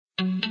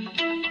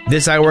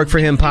This I Work For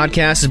Him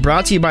podcast is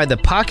brought to you by the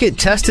Pocket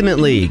Testament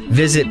League.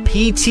 Visit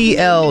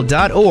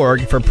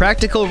PTL.org for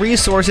practical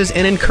resources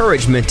and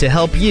encouragement to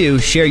help you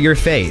share your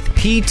faith.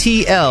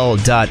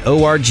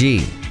 PTL.org.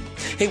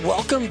 Hey,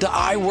 welcome to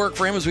I Work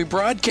For Him as we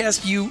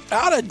broadcast you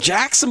out of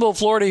Jacksonville,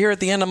 Florida here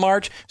at the end of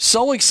March.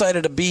 So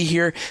excited to be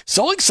here.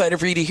 So excited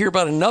for you to hear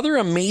about another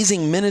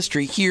amazing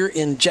ministry here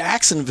in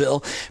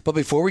Jacksonville. But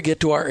before we get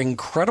to our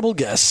incredible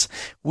guests,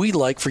 we'd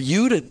like for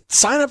you to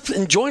sign up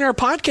and join our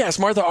podcast.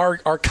 Martha,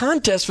 our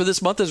contest for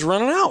this month is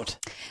running out.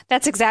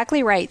 That's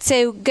exactly right.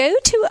 So go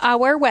to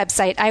our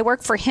website,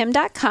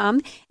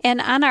 iworkforhim.com,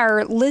 and on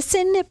our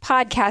Listen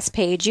podcast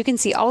page, you can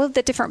see all of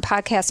the different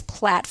podcast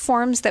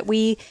platforms that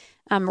we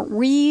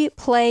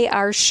replay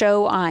our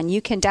show on.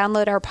 You can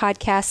download our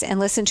podcasts and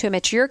listen to them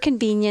at your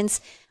convenience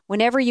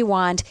whenever you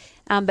want.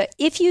 But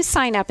if you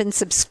sign up and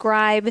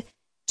subscribe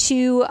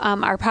to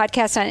our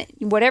podcast on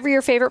whatever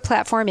your favorite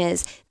platform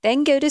is,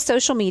 then go to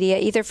social media,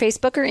 either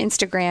Facebook or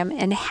Instagram,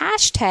 and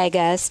hashtag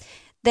us.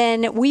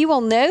 Then we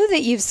will know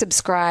that you've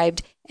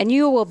subscribed, and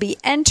you will be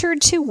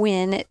entered to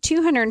win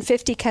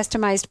 250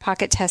 customized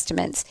Pocket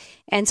Testaments.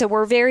 And so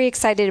we're very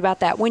excited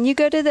about that. When you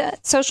go to the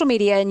social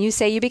media and you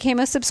say you became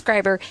a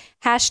subscriber,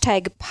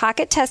 hashtag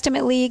Pocket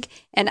Testament League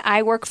and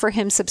I Work For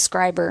Him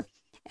subscriber.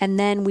 And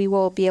then we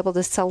will be able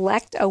to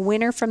select a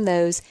winner from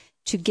those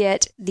to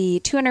get the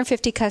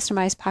 250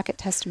 customized Pocket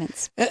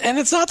Testaments. And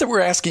it's not that we're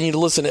asking you to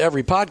listen to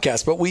every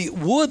podcast, but we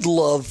would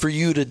love for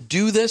you to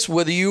do this,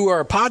 whether you are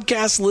a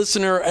podcast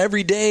listener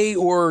every day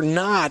or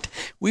not.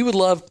 We would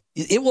love,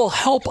 it will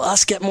help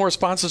us get more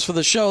sponsors for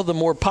the show, the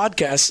more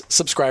podcast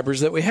subscribers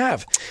that we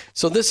have.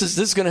 So this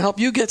is going to help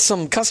you get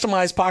some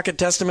customized Pocket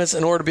Testaments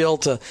in order to be able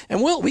to,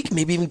 and we can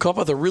maybe even come up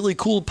with a really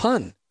cool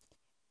pun.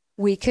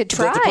 We could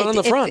try, put on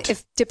the front.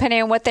 If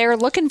depending on what they're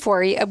looking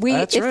for.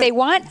 They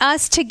want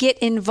us to get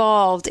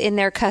involved in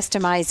their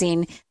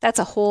customizing, that's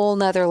a whole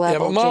nother level.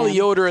 Yeah, but Molly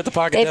Yoder at the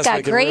Pocket They've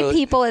Testament. They've got great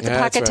people at the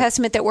Pocket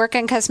Testament that work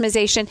on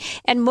customization.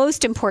 And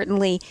most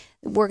importantly,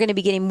 we're going to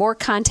be getting more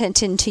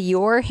content into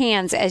your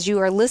hands as you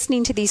are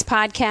listening to these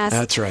podcasts.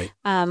 That's right.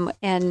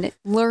 And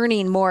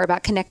learning more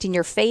about connecting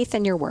your faith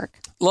and your work.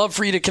 Love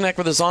for you to connect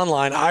with us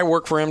online,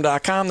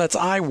 iworkforhim.com. That's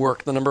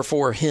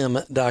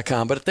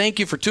iwork4him.com. But thank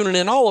you for tuning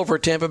in all over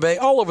Tampa Bay,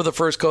 all over the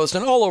First Coast,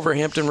 and all over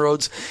Hampton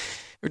Roads.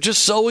 We're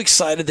just so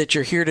excited that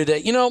you're here today.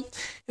 You know,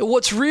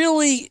 what's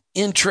really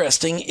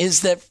interesting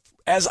is that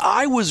as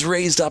I was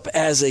raised up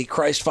as a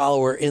Christ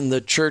follower in the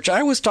church,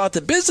 I was taught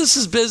that business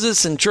is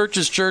business and church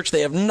is church.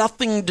 They have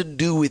nothing to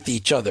do with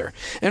each other.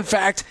 In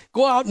fact,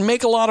 go out and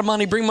make a lot of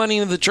money, bring money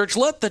into the church.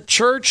 Let the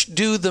church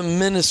do the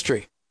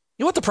ministry.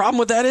 You know what the problem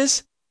with that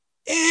is?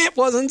 It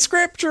wasn't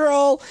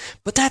scriptural,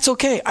 but that's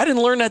okay. I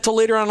didn't learn that till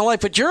later on in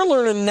life, but you're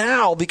learning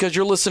now because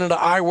you're listening to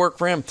I Work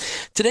For Him.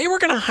 Today, we're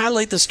going to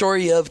highlight the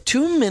story of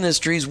two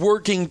ministries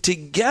working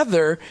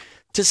together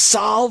to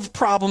solve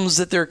problems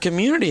that their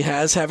community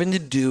has having to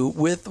do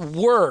with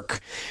work.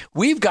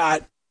 We've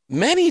got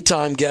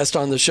many-time guest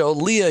on the show,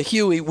 Leah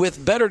Hughey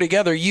with Better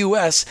Together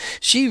US.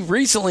 She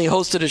recently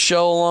hosted a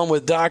show along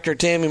with Dr.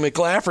 Tammy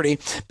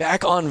McLafferty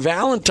back on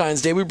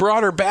Valentine's Day. We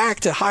brought her back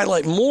to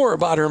highlight more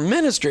about her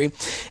ministry,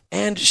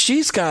 and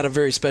she's got a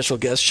very special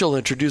guest. She'll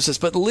introduce us.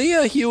 But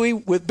Leah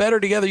Hughey with Better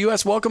Together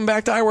US, welcome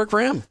back to I Work For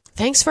Him.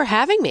 Thanks for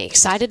having me.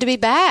 Excited to be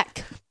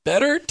back.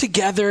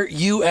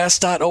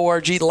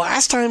 BetterTogetherUS.org.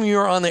 Last time you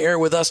were on the air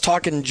with us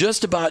talking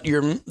just about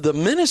the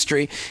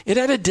ministry, it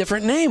had a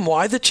different name.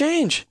 Why the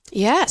change?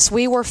 Yes,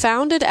 we were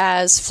founded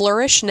as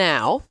Flourish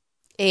Now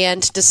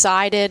and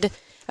decided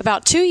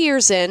about 2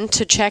 years in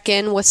to check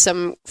in with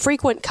some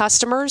frequent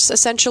customers,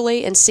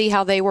 essentially, and see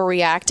how they were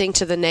reacting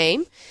to the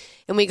name.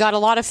 And we got a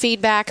lot of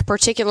feedback,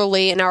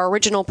 particularly in our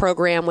original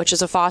program, which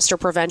is a foster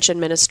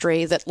prevention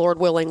ministry that, Lord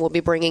willing, we'll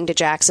be bringing to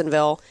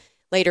Jacksonville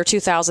later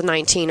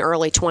 2019,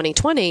 early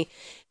 2020,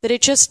 that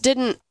it just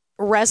didn't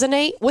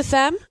resonate with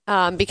them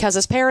because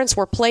as parents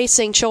were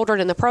placing children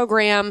in the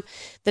program,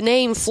 the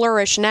name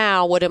Flourish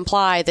Now would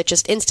imply that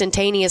just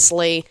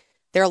instantaneously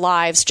their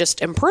lives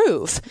just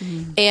improve.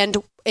 Mm-hmm. And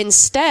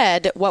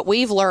instead, what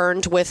we've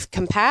learned with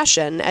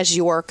compassion as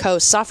you're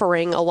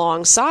co-suffering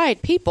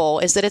alongside people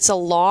is that it's a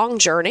long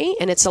journey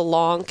and it's a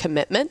long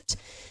commitment.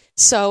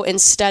 So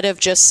instead of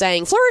just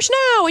saying, flourish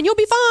now and you'll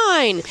be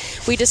fine,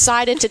 we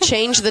decided to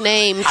change the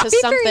name to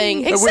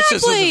something. Exactly. I wish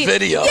this was a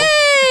video.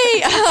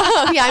 Yay!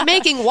 Yeah, I'm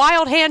making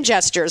wild hand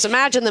gestures.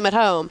 Imagine them at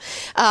home.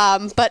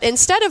 But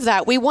instead of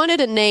that, we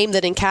wanted a name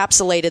that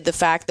encapsulated the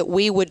fact that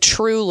we would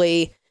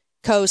truly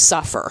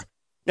co-suffer.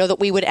 That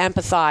we would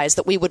empathize,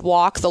 that we would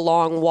walk the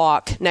long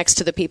walk next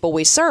to the people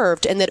we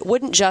served, and that it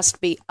wouldn't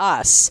just be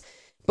us,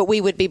 but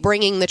we would be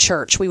bringing the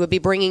church, we would be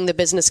bringing the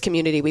business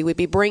community, we would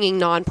be bringing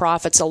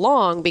nonprofits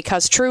along,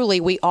 because truly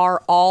we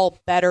are all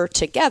better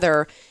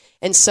together.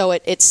 And so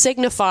it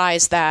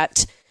signifies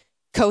that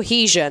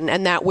cohesion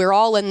and that we're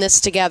all in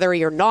this together.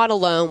 You're not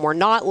alone. We're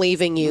not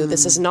leaving you.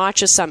 This is not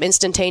just some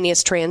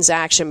instantaneous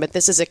transaction, but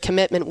this is a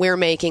commitment we're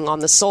making on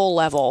the soul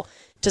level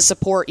to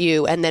support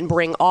you and then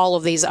bring all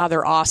of these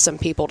other awesome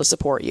people to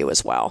support you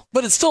as well.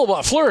 But it's still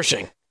about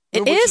flourishing.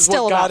 It which is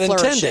still what about God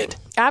flourishing. intended.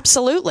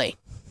 Absolutely.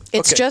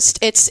 It's Okay. just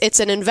it's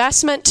an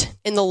investment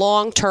in the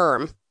long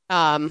term,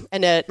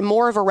 and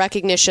more of a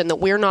recognition that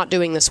we're not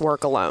doing this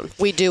work alone.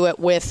 We do it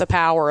with the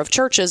power of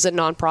churches and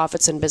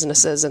nonprofits and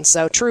businesses, and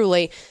so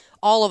truly,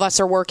 all of us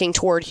are working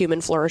toward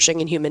human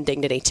flourishing and human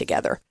dignity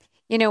together.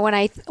 You know, when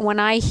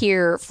I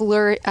hear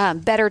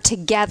better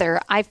together,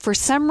 I for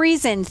some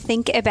reason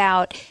think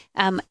about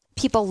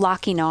people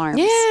locking arms.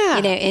 Yeah.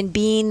 You know, and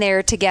being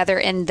there together,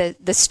 and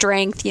the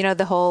strength. You know,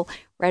 the whole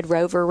Red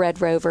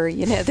Rover.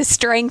 You know, the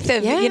strength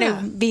of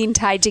being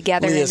tied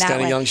together. Leah's in that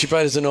kind of way. young. She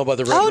probably doesn't know about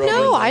the Red Rover. Oh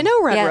no, I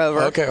know Red Yeah.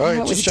 Rover. Okay, all right.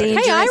 It was Just checking.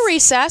 dangerous. Hey, I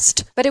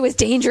recessed. But it was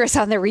dangerous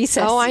on the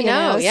recess. Oh, I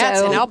know. Yeah, it's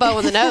an elbow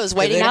in the nose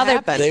waiting to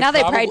happen. Now they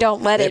probably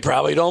don't let They it.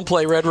 probably don't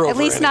play Red Rover At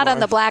least not on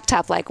the anymore.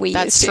 blacktop like we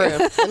That's used to.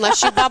 true.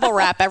 Unless you bubble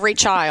wrap every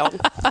child.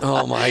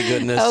 Oh, my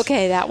goodness.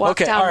 Okay, that walk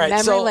down all right.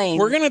 memory So lane.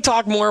 we're going to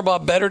talk more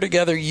about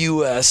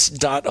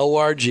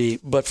bettertogetherus.org,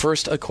 but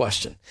first a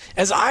question.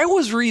 As I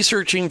was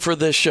researching for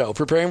this show,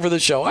 preparing for the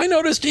show, I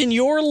noticed in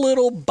your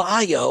little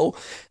bio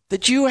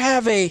that you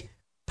have a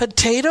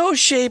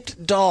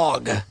potato-shaped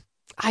dog.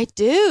 I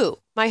do.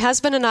 My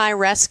husband and I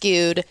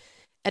rescued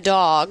a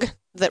dog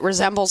that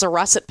resembles a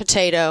russet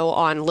potato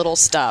on little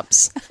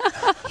stubs.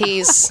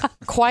 He's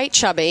quite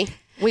chubby.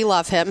 We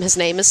love him. His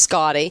name is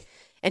Scotty,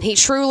 and he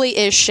truly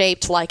is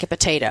shaped like a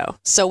potato.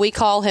 So we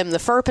call him the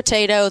fur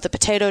potato, the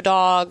potato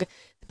dog,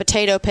 the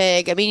potato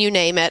pig. I mean, you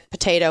name it,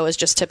 potato is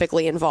just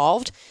typically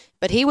involved.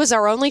 But he was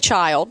our only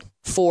child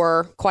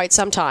for quite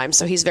some time,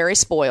 so he's very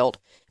spoiled.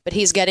 But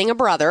he's getting a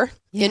brother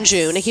in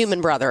June, a human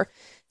brother.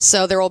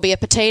 So there will be a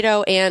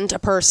potato and a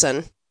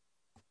person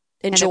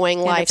enjoying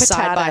and a life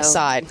side by potato.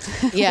 side.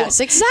 Yes,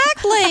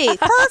 exactly.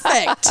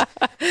 Perfect.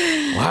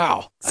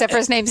 Wow. Except for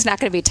his name's not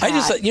going to be Todd. I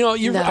just,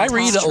 I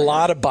read that's a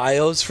lot of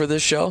bios for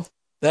this show.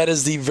 That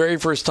is the very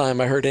first time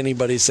I heard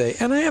anybody say,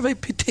 and I have a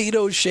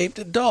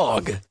potato-shaped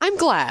dog. I'm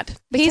glad.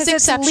 Because He's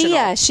it's exceptional.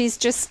 Leah. She's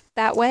just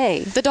that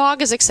way. The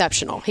dog is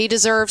exceptional. He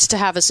deserves to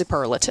have a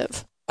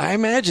superlative. I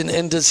imagine.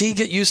 And does he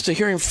get used to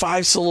hearing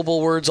 5-syllable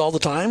words all the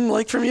time,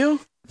 like from you?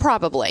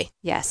 Probably.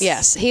 Yes.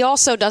 Yes. He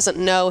also doesn't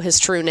know his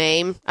true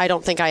name. I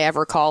don't think I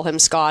ever call him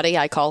Scotty.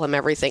 I call him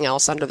everything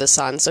else under the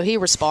sun. So he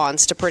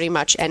responds to pretty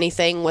much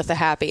anything with a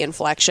happy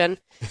inflection,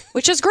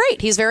 which is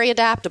great. He's very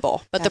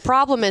adaptable. But the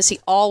problem is he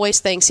always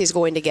thinks he's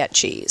going to get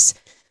cheese.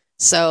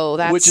 So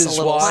that's Which is a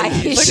little why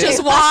you which say-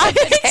 is why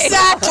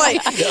exactly.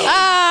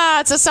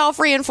 It's a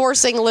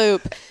self-reinforcing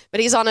loop. But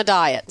he's on a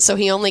diet, so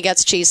he only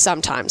gets cheese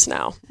sometimes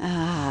now.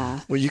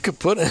 Well, you could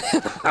put it.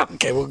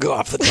 Okay, we'll go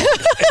off the dog.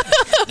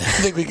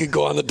 I think we could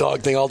go on the dog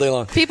thing all day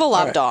long. People All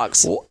love right.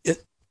 dogs. Well,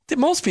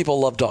 most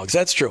people love dogs.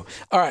 That's true.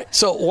 All right.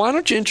 So why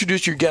don't you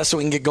introduce your guest so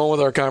we can get going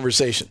with our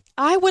conversation?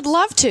 I would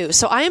love to.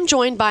 So I am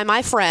joined by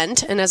my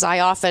friend, and as I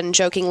often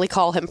jokingly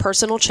call him,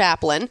 personal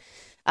chaplain,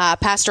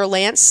 Pastor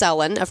Lance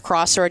Sellon of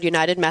Crossroad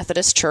United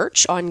Methodist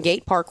Church on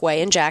Gate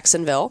Parkway in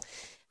Jacksonville.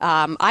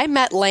 I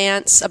met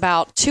Lance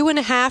about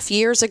 2.5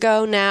 years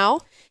ago now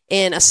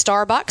in a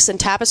Starbucks in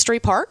Tapestry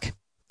Park,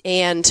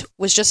 and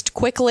was just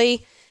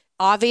quickly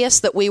obvious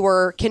that we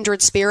were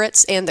kindred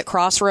spirits and that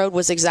Crossroad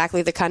was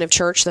exactly the kind of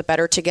church that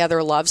Better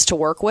Together loves to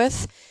work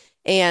with.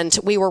 And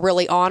we were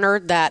really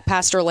honored that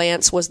Pastor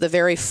Lance was the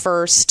very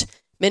first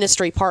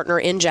ministry partner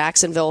in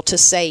Jacksonville to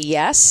say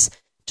yes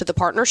to the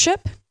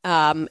partnership.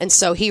 And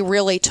so he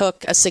really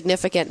took a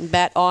significant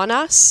bet on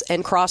us,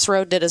 and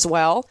Crossroad did as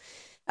well.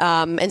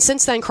 And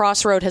since then,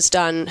 Crossroad has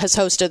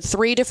hosted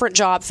 3 different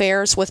job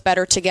fairs with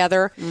Better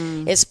Together,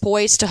 is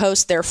poised to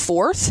host their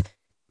 4th,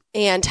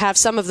 and have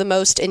some of the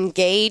most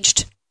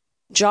engaged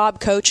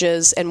job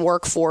coaches and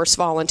workforce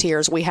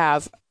volunteers we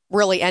have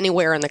really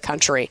anywhere in the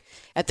country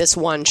at this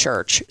one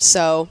church.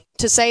 So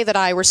to say that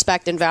I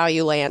respect and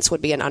value Lance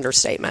would be an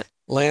understatement.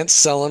 Lance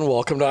Sellon,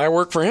 welcome to I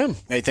Work for Him.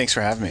 Hey, thanks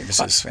for having me. This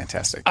is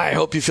fantastic. I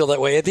hope you feel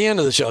that way at the end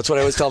of the show. That's what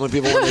I always tell my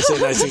people when they say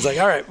nice things. Like,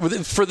 all right,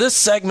 for this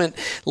segment,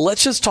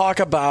 let's just talk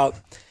about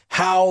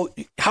how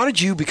did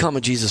you become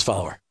a Jesus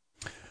follower?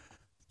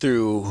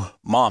 Through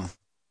mom.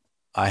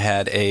 I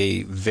had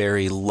a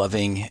very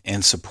loving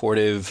and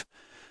supportive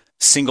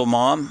single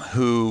mom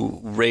who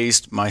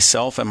raised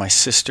myself and my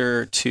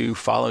sister to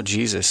follow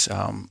Jesus.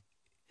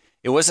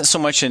 It wasn't so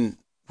much in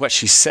what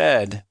she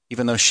said,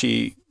 even though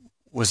she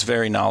was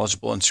very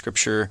knowledgeable in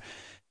Scripture.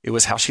 It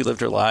was how she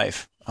lived her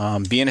life.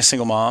 Being a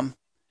single mom,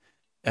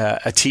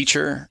 a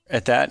teacher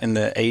at that in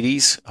the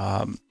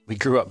 80s, we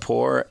grew up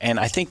poor. And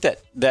I think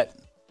that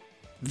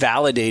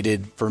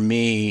validated for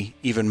me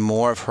even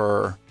more of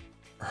her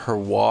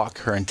walk,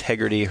 her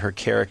integrity, her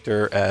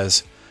character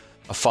as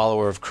a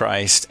follower of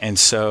Christ. And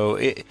so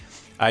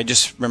I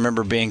just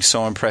remember being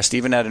so impressed,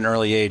 even at an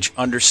early age,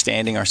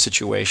 understanding our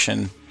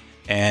situation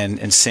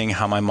and seeing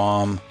how my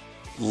mom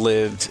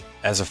lived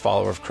as a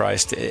follower of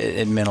Christ.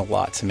 It meant a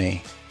lot to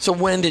me. So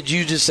when did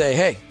you just say,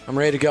 hey, I'm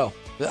ready to go?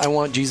 I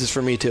want Jesus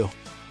for me too.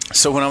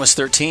 So when I was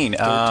 13.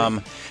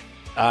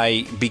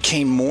 I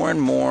became more and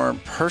more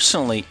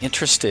personally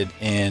interested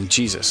in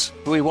Jesus,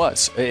 who he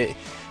was. There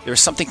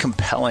was something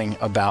compelling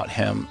about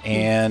him,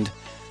 and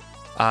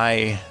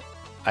I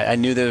I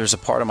knew there was a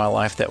part of my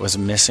life that was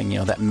missing,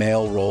 that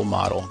male role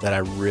model that I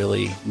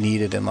really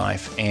needed in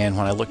life. And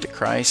when I looked at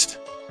Christ,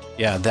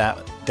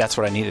 that's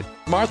what I needed.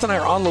 Martha and I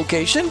are on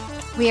location.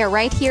 We are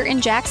right here in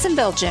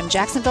Jacksonville, Jim,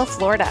 Jacksonville,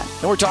 Florida.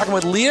 And we're talking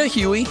with Leah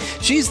Hughey.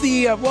 She's the,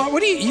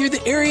 you're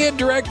the area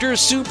director,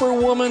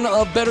 superwoman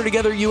of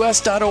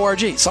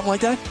BetterTogetherUS.org, something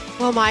like that?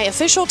 Well, my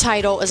official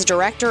title is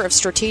Director of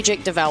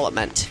Strategic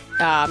Development.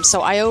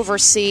 So I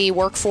oversee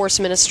workforce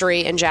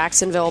ministry in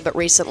Jacksonville, but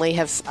recently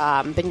have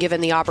been given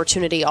the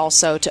opportunity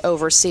also to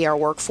oversee our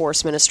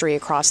workforce ministry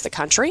across the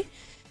country.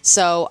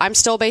 So I'm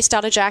still based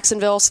out of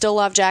Jacksonville, still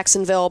love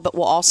Jacksonville, but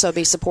will also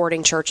be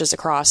supporting churches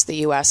across the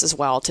U.S. as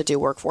well to do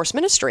workforce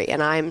ministry.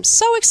 And I'm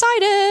so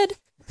excited.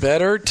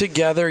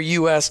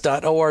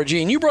 BetterTogetherUS.org.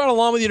 And you brought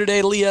along with you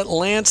today, Leah,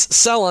 Lance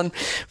Sellon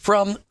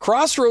from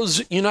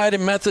Crossroads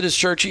United Methodist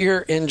Church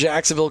here in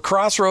Jacksonville.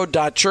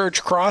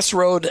 Crossroad.church.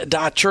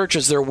 Crossroad.church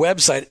is their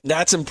website.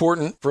 That's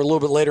important for a little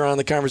bit later on in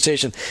the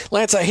conversation.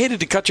 Lance, I hated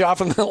to cut you off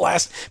in the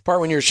last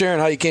part when you were sharing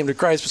how you came to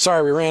Christ, but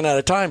sorry, we ran out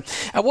of time.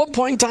 At what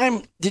point in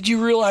time did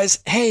you realize,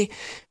 hey,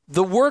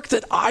 the work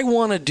that I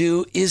want to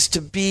do is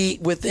to be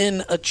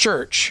within a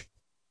church?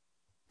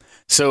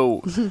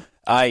 So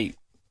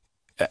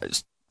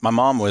my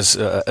mom was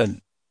a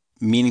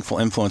meaningful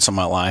influence on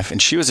my life,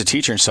 and she was a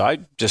teacher, and so I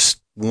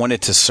just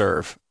wanted to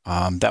serve.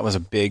 That was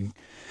a big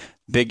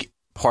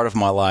part of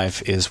my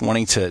life, is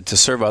wanting to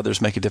serve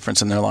others, make a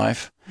difference in their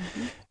life.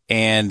 Mm-hmm.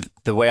 And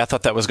the way I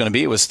thought that was going to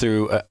be was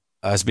through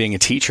us being a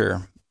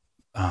teacher.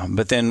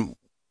 But then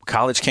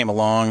college came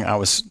along. I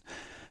was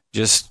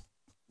just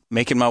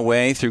making my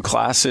way through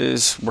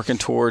classes, working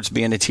towards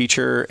being a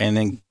teacher, and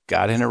then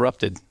God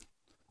interrupted,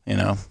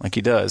 like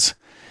he does.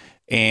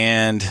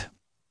 And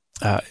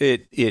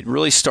it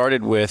really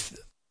started with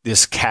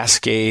this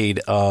cascade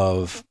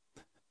of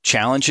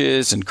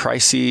challenges and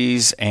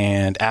crises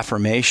and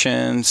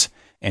affirmations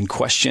and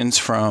questions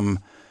from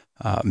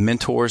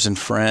mentors and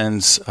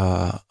friends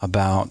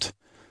about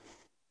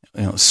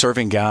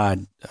serving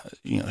God,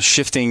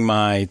 shifting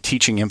my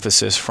teaching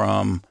emphasis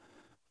from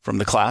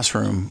the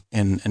classroom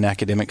in an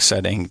academic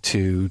setting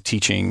to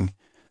teaching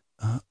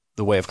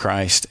the way of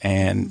Christ.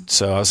 And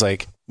so I was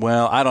like,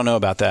 well, I don't know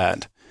about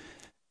that.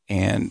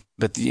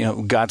 But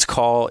God's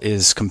call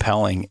is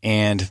compelling,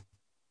 and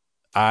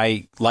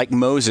I, like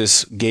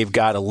Moses, gave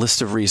God a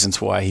list of reasons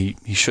why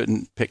he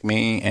shouldn't pick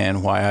me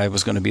and why I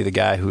was going to be the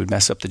guy who would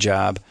mess up the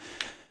job.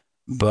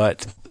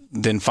 But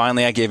then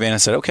finally I gave in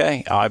and said,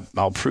 okay,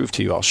 I'll prove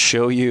to you. I'll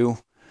show you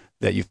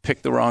that you've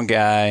picked the wrong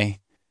guy,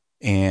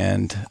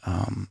 and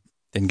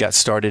then got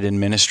started in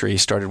ministry,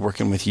 started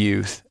working with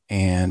youth.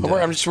 And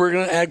we're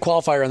going to add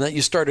qualifier on that.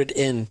 You started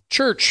in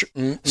church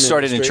ministry.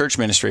 Started in church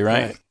ministry,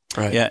 right?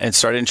 Right. Yeah, and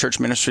started in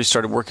church ministry,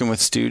 started working with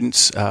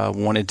students,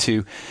 wanted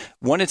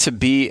to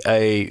be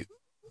a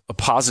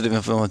positive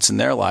influence in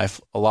their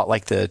life, a lot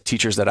like the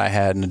teachers that I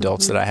had and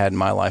adults that I had in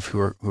my life who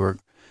are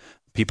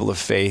people of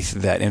faith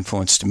that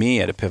influenced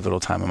me at a pivotal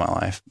time in my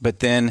life.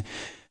 But then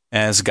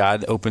as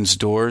God opens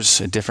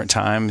doors at different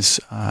times,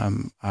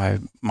 I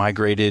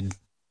migrated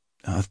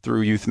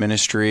through youth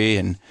ministry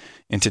and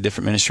into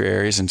different ministry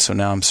areas. And so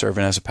now I'm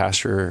serving as a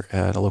pastor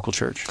at a local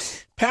church.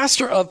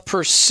 Pastor of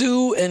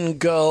Pursue and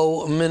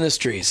Go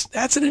Ministries.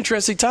 That's an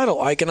interesting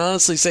title. I can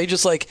honestly say,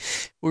 just like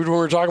we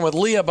were talking with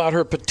Leah about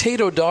her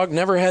potato dog,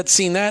 never had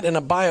seen that in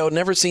a bio,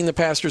 never seen the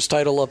pastor's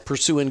title of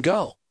Pursue and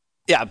Go.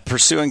 Yeah,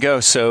 Pursue and Go.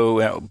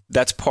 So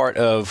that's part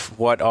of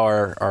what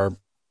our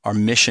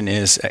mission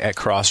is at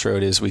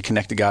Crossroad, is we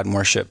connect to God in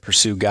worship,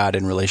 pursue God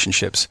in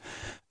relationships,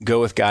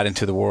 go with God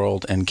into the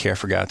world, and care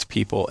for God's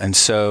people. And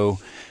so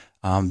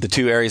the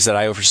two areas that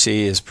I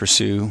oversee is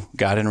pursue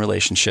God in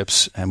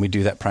relationships, and we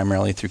do that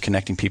primarily through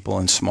connecting people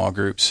in small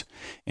groups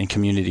and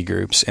community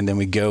groups. And then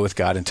we go with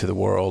God into the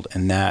world,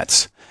 and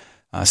that's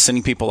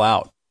sending people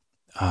out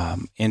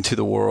into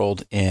the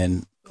world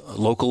in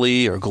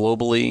locally or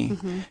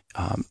globally,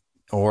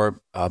 or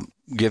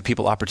give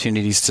people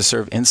opportunities to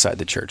serve inside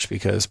the church,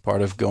 because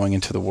part of going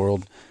into the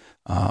world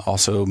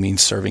also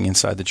means serving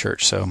inside the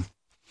church. So,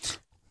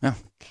 yeah.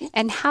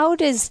 And how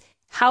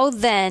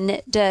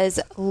then does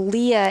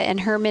Leah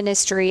and her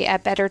ministry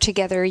at Better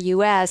Together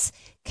US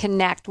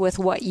connect with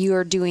what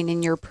you're doing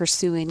in your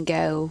Pursue and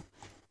Go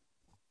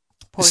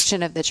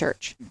portion of the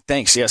church?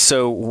 Thanks. Yeah.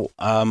 So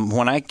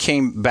when I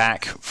came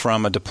back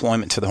from a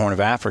deployment to the Horn of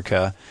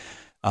Africa,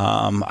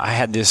 I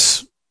had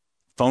this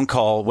phone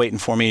call waiting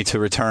for me to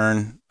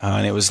return,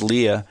 and it was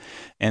Leah.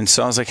 And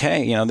so I was like,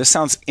 hey, this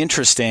sounds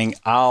interesting.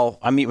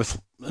 I meet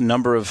with a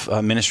number of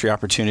ministry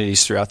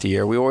opportunities throughout the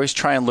year. We always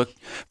try and look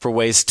for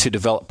ways to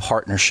develop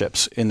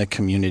partnerships in the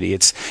community.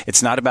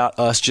 It's not about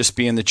us just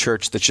being the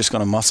church that's just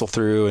going to muscle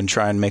through and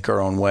try and make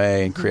our own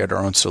way and create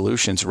our own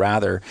solutions.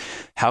 Rather,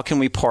 how can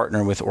we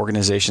partner with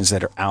organizations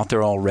that are out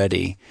there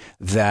already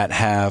that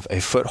have a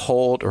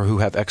foothold or who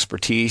have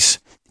expertise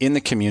in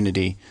the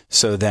community,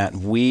 so that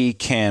we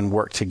can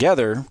work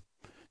together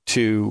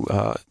to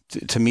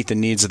meet the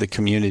needs of the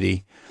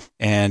community,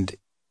 and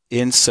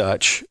in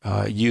such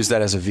use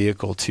that as a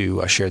vehicle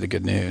to share the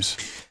good news.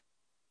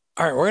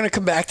 All right, we're going to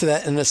come back to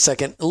that in a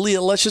second.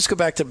 Leah, let's just go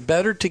back to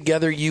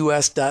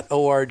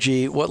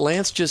bettertogetherus.org, what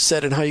Lance just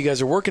said and how you guys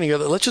are working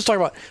together. Let's just talk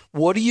about,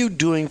 what are you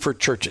doing for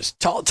churches?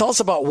 Tell us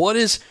about what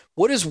is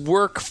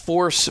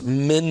workforce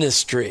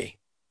ministry?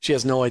 She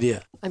has no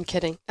idea. I'm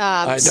kidding.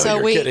 I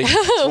know you're kidding.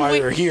 That's why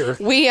we're here.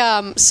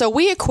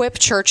 We equip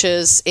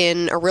churches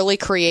in a really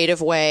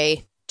creative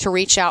way to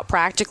reach out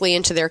practically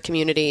into their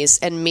communities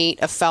and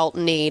meet a felt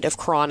need of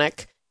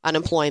chronic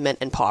unemployment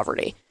and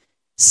poverty.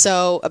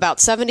 So about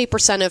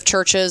 70% of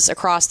churches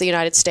across the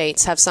United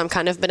States have some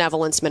kind of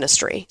benevolence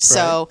ministry.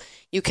 So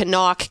you can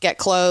knock, get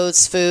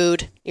clothes,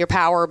 food, your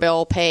power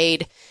bill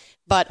paid,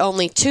 but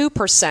only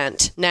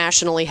 2%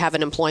 nationally have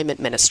an employment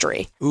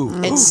ministry.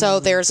 And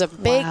so there's a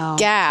big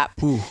gap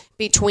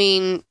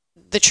between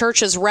the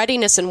church's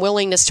readiness and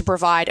willingness to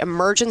provide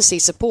emergency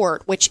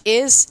support, which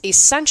is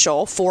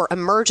essential for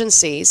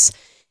emergencies,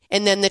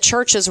 and then the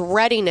church's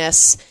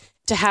readiness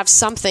to have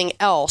something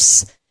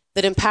else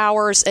that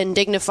empowers and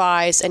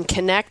dignifies and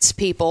connects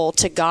people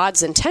to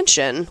God's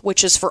intention,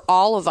 which is for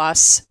all of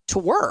us to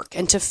work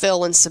and to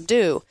fill and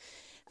subdue.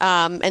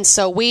 And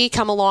so we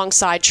come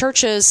alongside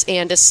churches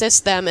and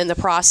assist them in the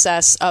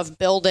process of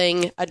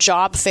building a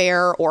job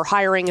fair or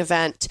hiring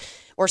event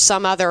or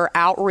some other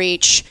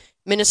outreach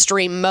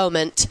ministry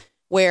moment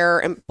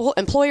where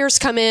employers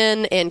come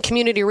in and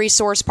community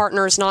resource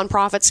partners,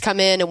 nonprofits come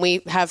in, and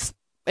we have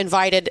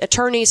invited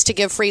attorneys to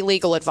give free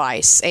legal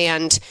advice,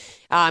 and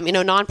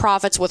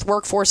nonprofits with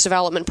workforce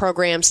development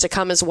programs to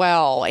come as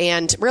well,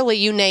 and really,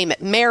 you name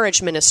it,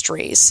 marriage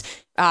ministries,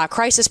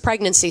 crisis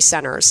pregnancy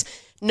centers,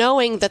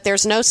 knowing that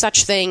there's no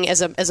such thing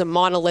as a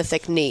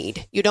monolithic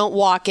need. You don't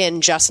walk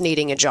in just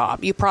needing a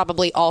job. You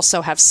probably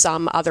also have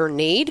some other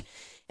need.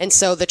 And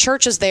so the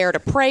church is there to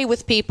pray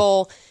with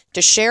people,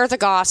 to share the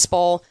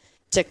gospel,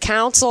 to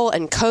counsel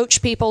and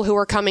coach people who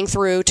are coming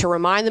through, to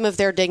remind them of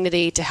their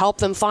dignity, to help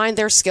them find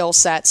their skill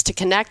sets, to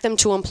connect them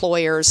to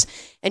employers,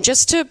 and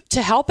just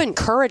to help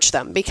encourage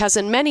them. Because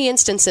in many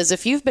instances,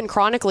 if you've been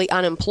chronically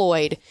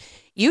unemployed,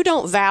 you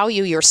don't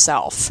value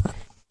yourself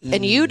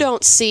and you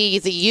don't see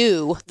the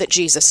you that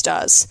Jesus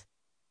does.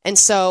 And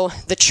so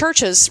the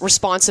church's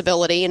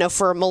responsibility,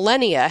 for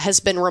millennia has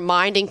been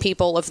reminding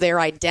people of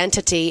their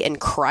identity in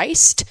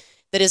Christ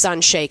that is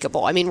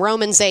unshakable. I mean,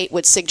 Romans 8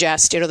 would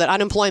suggest, that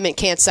unemployment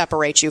can't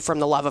separate you from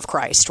the love of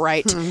Christ,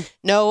 right?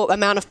 No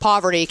amount of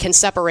poverty can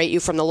separate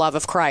you from the love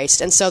of Christ.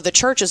 And so the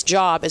church's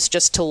job is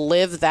just to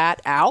live that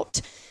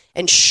out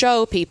and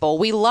show people,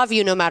 we love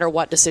you no matter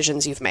what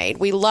decisions you've made.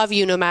 We love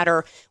you no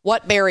matter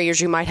what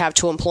barriers you might have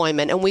to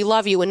employment. And we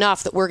love you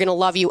enough that we're going to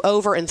love you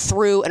over and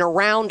through and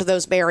around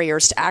those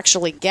barriers to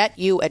actually get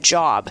you a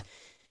job.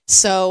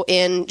 So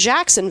in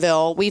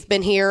Jacksonville, we've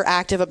been here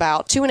active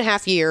about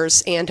 2.5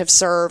 years and have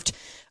served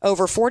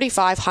over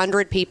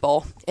 4,500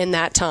 people in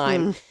that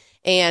time.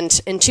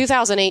 And in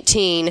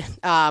 2018,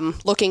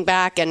 looking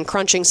back and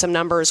crunching some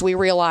numbers, we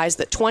realized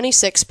that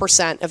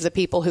 26% of the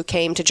people who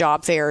came to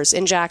job fairs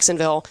in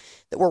Jacksonville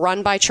that were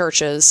run by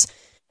churches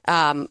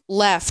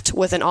left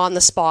with an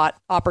on-the-spot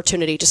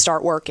opportunity to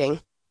start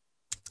working.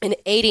 And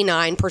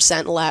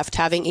 89% left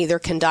having either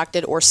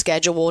conducted or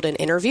scheduled an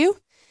interview.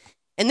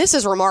 And this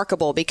is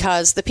remarkable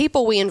because the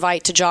people we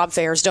invite to job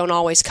fairs don't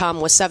always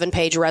come with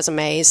 7-page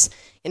resumes,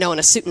 in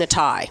a suit and a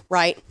tie,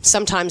 right?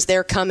 Sometimes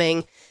they're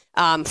coming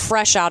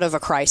fresh out of a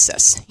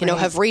crisis,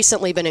 have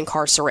recently been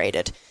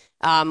incarcerated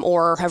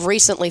or have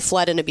recently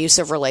fled an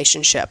abusive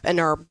relationship and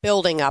are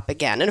building up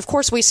again. And of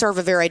course, we serve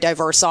a very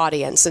diverse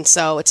audience. And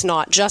so it's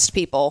not just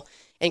people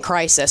in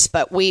crisis,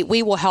 but we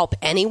will help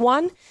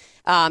anyone.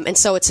 And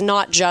so it's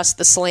not just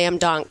the slam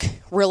dunk,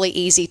 really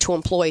easy to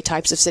employ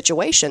types of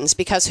situations,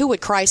 because who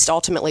would Christ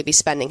ultimately be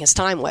spending his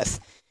time with?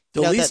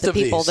 The least of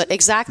people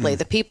these.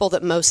 The people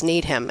that most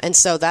need him. And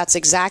so that's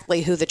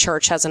exactly who the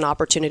church has an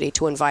opportunity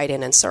to invite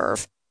in and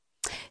serve.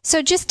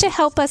 So just to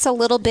help us a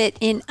little bit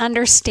in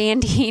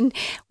understanding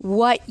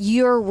what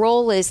your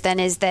role is then,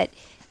 is that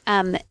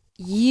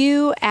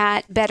you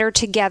at Better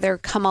Together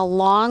come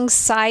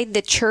alongside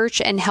the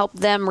church and help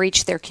them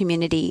reach their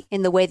community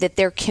in the way that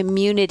their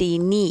community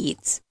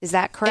needs. Is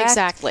that correct?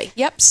 Exactly.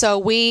 Yep. So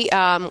we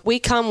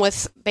come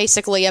with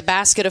basically a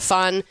basket of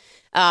fun.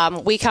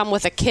 We come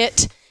with a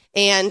kit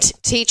and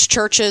teach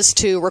churches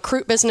to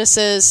recruit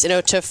businesses,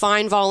 to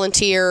find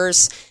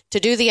volunteers, to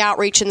do the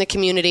outreach in the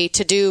community,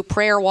 to do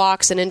prayer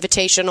walks and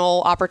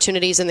invitational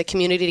opportunities in the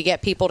community to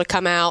get people to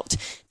come out,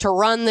 to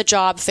run the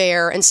job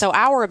fair. And so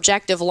our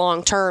objective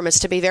long term is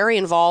to be very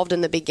involved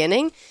in the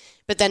beginning,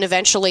 but then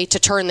eventually to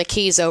turn the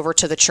keys over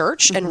to the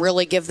church and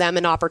really give them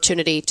an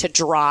opportunity to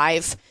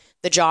drive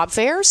the job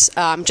fairs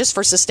just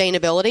for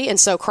sustainability. And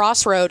so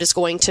Crossroad is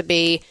going to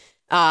be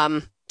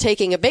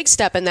taking a big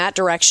step in that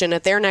direction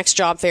at their next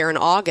job fair in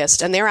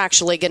August. And they're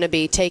actually going to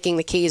be taking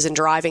the keys and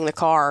driving the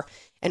car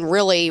and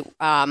really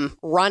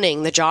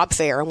running the job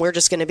fair. And we're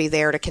just going to be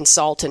there to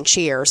consult and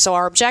cheer. So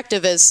our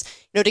objective is,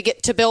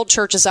 to build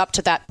churches up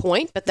to that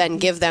point, but then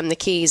give them the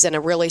keys and a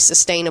really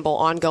sustainable,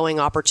 ongoing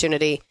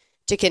opportunity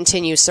to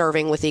continue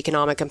serving with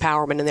economic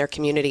empowerment in their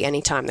community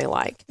anytime they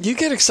like. You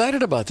get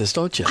excited about this,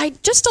 don't you?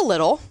 Just a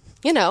little,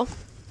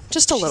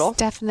 Just a little.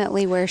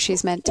 Definitely where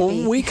she's meant to be.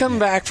 When we come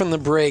back from the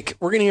break,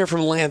 we're going to hear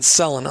from Lance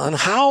Sellon on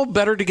how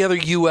Better Together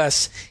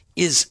US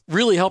is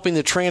really helping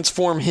to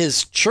transform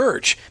his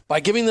church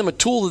by giving them a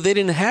tool that they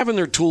didn't have in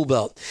their tool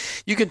belt.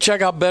 You can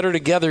check out Better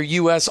Together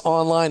US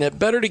online at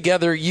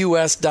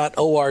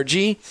bettertogetherus.org,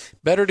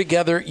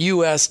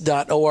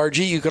 bettertogetherus.org.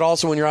 You could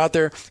also, when you're out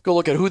there, go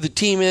look at who the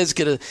team is,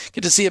 get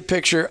to see a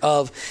picture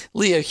of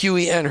Leah,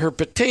 Hughey, and her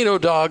potato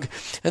dog.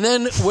 And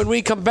then when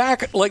we come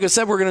back, like I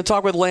said, we're going to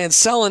talk with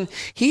Lance Sellon.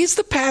 He's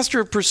the pastor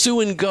of Pursue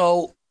and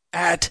Go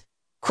at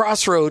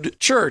Crossroad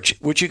Church,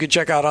 which you can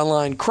check out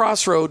online,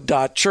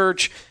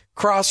 crossroad.church,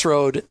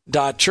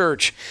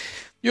 crossroad.church.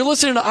 You're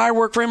listening to I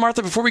Work For Him.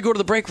 Martha, before we go to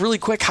the break, really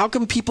quick, how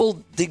can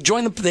people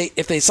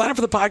if they sign up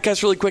for the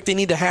podcast really quick, they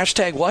need to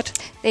hashtag what?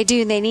 They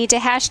do. They need to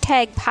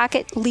hashtag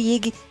Pocket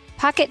League,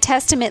 Pocket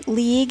Testament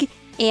League,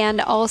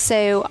 and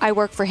also I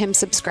Work For Him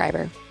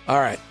subscriber. All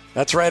right.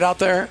 That's right out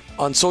there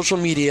on social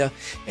media,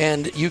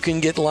 and you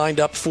can get lined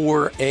up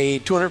for a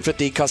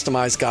 250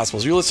 customized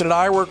gospels. You're listening to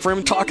I Work For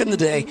Him, talking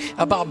today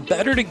about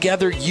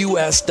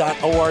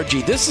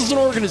bettertogetherus.org. This is an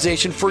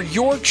organization for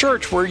your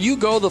church where you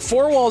go, the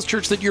Four Walls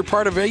Church that you're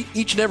part of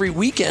each and every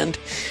weekend.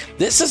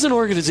 This is an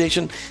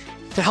organization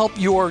to help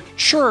your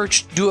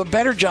church do a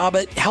better job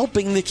at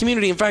helping the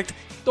community. In fact,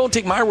 don't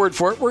take my word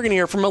for it. We're going to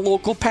hear from a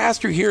local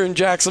pastor here in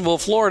Jacksonville,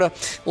 Florida,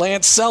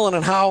 Lance Sellon,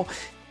 and how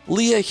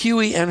Leah,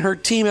 Hughey, and her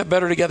team at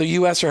Better Together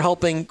US are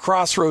helping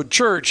Crossroad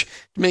Church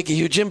to make a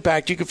huge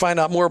impact. You can find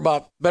out more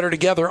about Better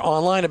Together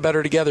online at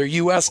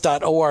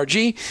bettertogetherus.org,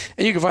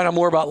 and you can find out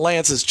more about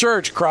Lance's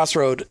church,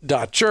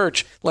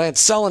 crossroad.church.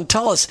 Lance Sellon,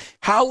 tell us,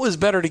 how is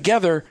Better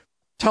Together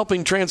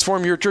helping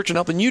transform your church and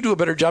helping you do a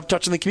better job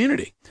touching the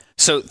community?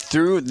 So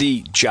through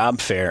the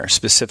job fair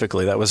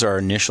specifically, that was our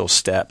initial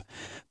step.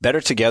 Better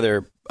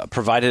Together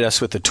provided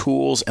us with the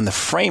tools and the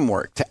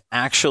framework to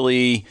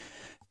actually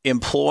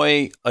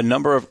employ a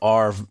number of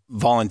our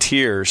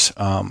volunteers.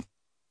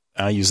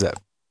 I use that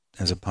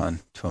as a pun,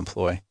 to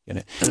employ. Get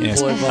it?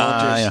 Employ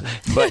volunteers.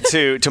 But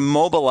to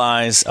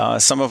mobilize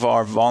some of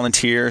our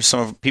volunteers, some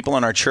of people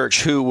in our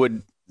church who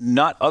would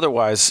not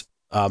otherwise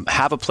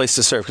have a place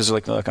to serve because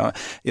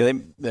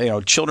they're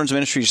like children's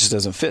ministry just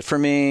doesn't fit for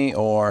me,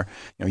 or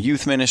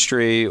youth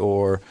ministry,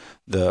 or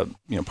the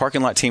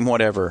parking lot team,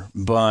 whatever.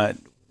 But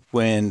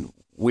when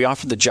we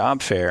offered the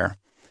job fair,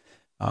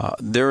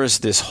 there is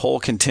this whole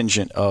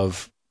contingent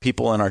of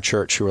people in our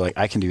church who are like,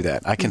 I can do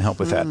that. I can help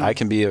with that. I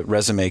can be a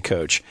resume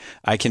coach.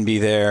 I can be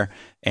there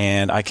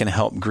and I can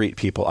help greet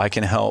people. I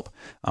can help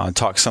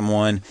talk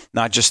someone,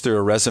 not just through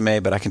a resume,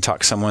 but I can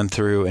talk someone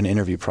through an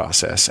interview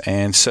process.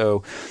 And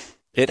so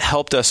it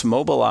helped us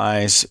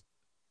mobilize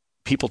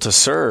people to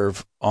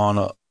serve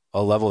on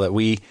a level that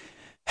we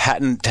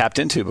hadn't tapped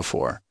into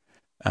before.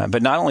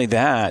 But not only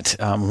that,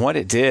 what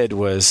it did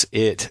was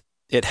it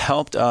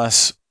helped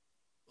us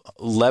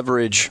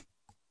leverage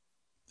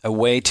a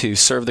way to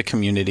serve the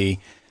community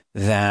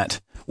that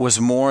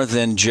was more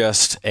than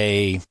just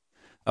a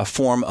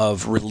form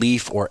of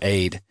relief or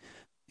aid.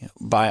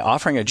 By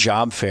offering a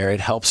job fair, it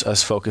helps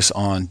us focus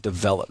on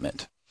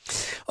development.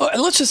 Oh,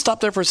 and let's just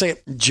stop there for a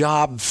second.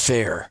 Job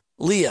fair.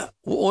 Leah,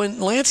 when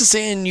Lance is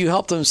saying you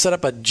helped them set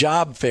up a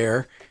job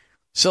fair,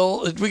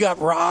 so we got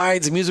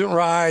rides, amusement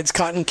rides,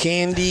 cotton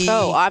candy.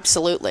 Oh,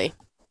 absolutely.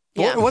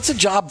 Yeah. What's a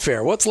job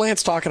fair? What's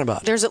Lance talking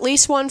about? There's at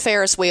least one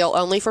Ferris wheel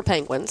only for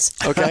penguins.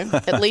 Okay.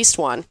 At least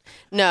one.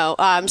 No.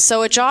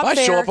 So a job fair. If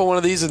I show up on one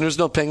of these and there's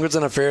no penguins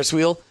on a Ferris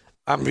wheel,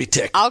 I'm going to be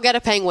ticked. I'll get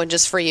a penguin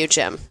just for you,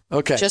 Jim.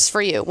 Okay. Just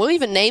for you. We'll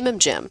even name him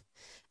Jim.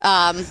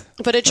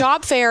 But a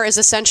job fair is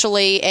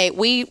essentially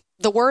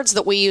the words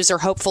that we use are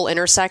hopeful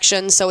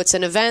intersections. So it's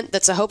an event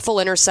that's a hopeful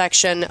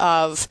intersection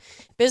of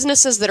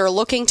businesses that are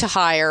looking to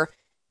hire,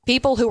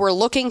 people who are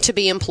looking to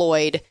be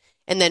employed,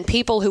 and then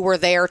people who were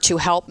there to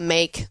help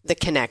make the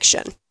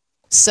connection.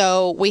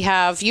 So we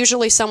have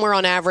usually somewhere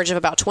on average of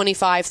about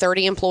 25,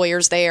 30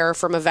 employers there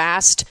from a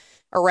vast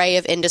array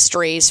of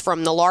industries,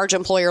 from the large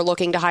employer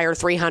looking to hire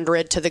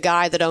 300 to the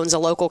guy that owns a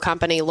local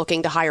company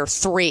looking to hire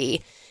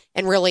 3,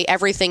 and really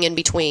everything in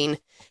between.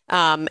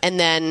 And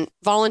then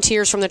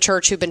volunteers from the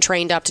church who've been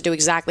trained up to do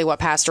exactly what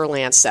Pastor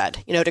Lance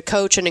said, to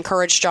coach and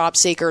encourage job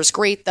seekers,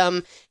 greet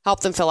them, help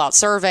them fill out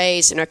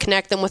surveys,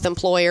 connect them with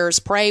employers,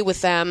 pray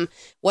with them,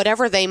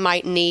 whatever they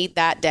might need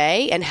that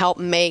day, and help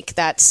make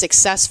that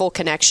successful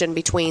connection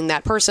between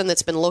that person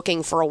that's been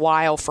looking for a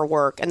while for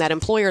work and that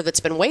employer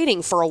that's been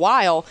waiting for a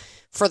while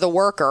for the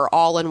worker,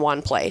 all in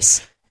one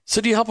place.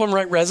 So do you help them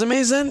write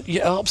resumes then?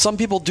 You help some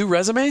people do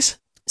resumes?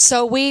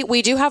 So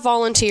we do have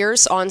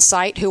volunteers on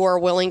site who are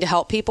willing to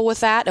help people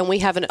with that. And we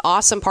have an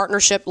awesome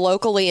partnership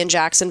locally in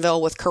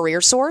Jacksonville with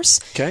CareerSource.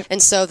 Okay.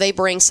 And so they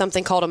bring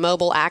something called a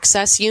mobile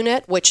access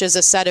unit, which is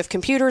a set of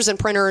computers and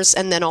printers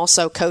and then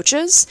also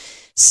coaches.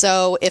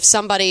 So if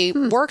somebody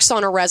works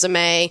on a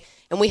resume,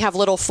 and we have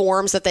little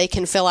forms that they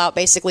can fill out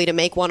basically to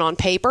make one on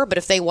paper. But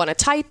if they want to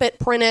type it,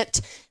 print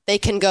it, they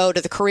can go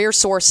to the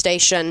CareerSource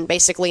station,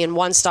 basically in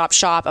one-stop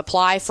shop,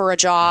 apply for a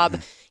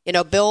job,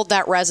 build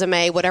that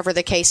resume, whatever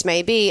the case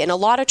may be. And a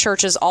lot of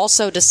churches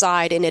also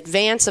decide in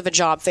advance of a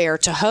job fair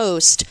to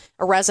host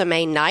a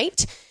resume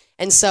night.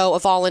 And so a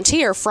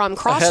volunteer from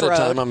Crossroad...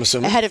 Ahead of time, I'm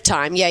assuming. Ahead of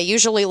time, yeah,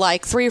 usually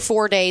like 3 or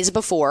 4 days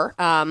before.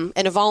 And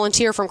a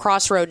volunteer from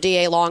Crossroad,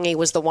 D.A. Longy,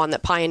 was the one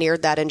that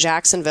pioneered that in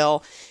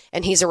Jacksonville.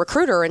 And he's a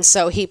recruiter. And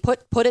so he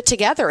put it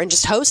together and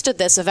just hosted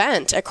this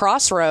event at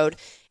Crossroad.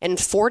 And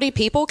 40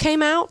 people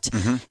came out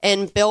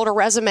and built a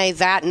resume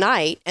that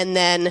night, and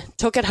then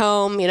took it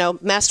home,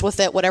 messed with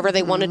it, whatever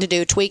they wanted to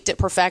do, tweaked it,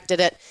 perfected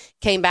it,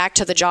 came back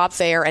to the job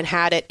fair and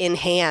had it in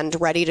hand,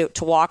 ready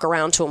to walk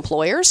around to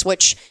employers,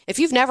 which if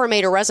you've never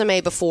made a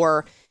resume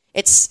before,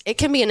 it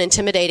can be an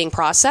intimidating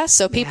process.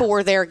 So people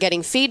were there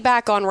getting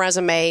feedback on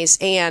resumes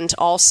and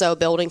also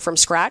building from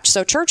scratch.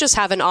 So churches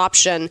have an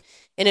option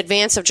in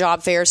advance of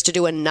job fairs to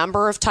do a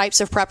number of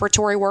types of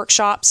preparatory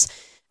workshops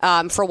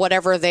for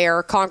whatever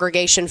their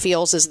congregation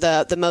feels is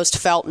the most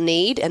felt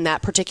need in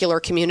that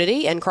particular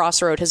community. And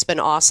Crossroad has been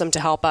awesome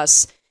to help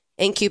us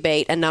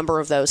incubate a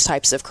number of those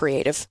types of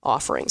creative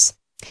offerings.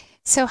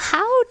 So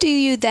how do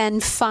you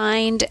then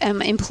find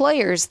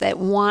employers that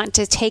want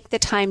to take the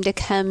time to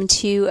come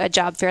to a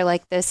job fair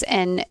like this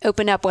and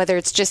open up, whether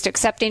it's just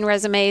accepting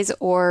resumes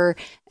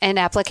and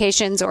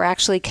applications or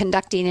actually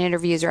conducting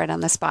interviews right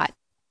on the spot?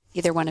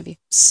 Either one of you.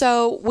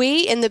 So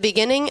in the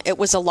beginning, it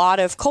was a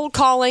lot of cold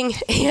calling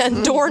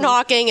and door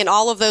knocking and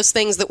all of those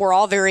things that we're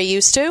all very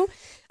used to.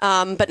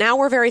 But now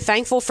we're very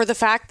thankful for the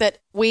fact that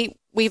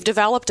we've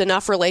developed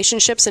enough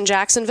relationships in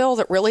Jacksonville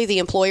that really the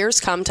employers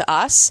come to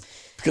us.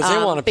 Because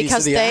they want a piece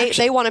of the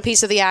action. They want a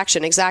piece of the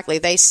action, exactly.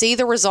 They see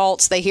the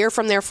results. They hear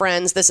from their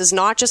friends. This is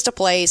not just a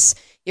place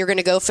you're going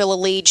to go fill a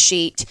lead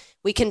sheet.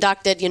 We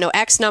conducted,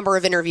 X number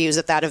of interviews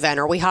at that event,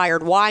 or we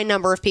hired Y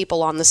number of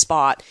people on the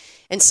spot.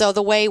 And so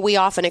the way we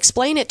often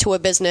explain it to a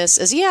business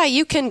is,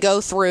 you can go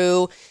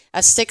through a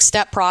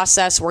 6-step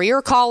process where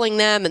you're calling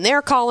them and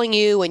they're calling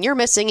you and you're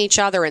missing each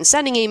other and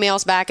sending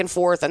emails back and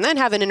forth and then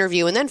have an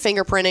interview and then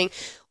fingerprinting.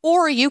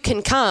 Or you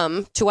can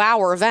come to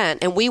our event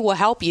and we will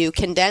help you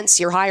condense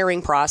your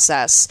hiring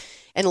process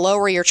and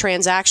lower your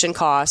transaction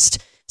cost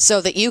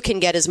so that you can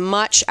get as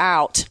much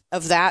out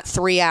of that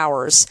 3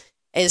 hours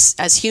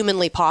as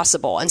humanly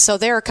possible. And so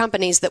there are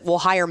companies that will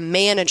hire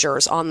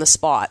managers on the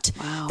spot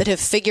that have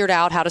figured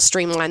out how to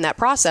streamline that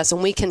process,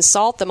 and we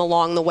consult them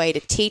along the way to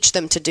teach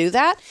them to do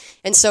that.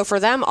 And so for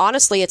them,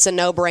 honestly, it's a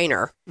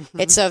no-brainer.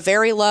 It's a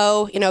very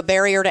low,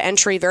 barrier to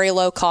entry, very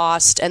low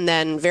cost, and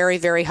then very,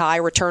 very high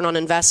return on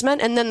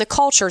investment. And then the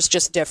culture is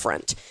just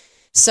different.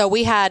 So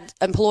we had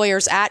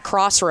employers at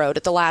Crossroad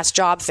at the last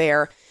job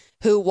fair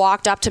who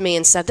walked up to me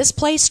and said, this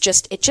place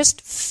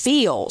just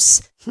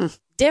feels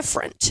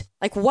different.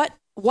 Like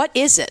what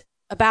is it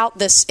about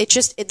this?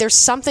 There's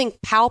something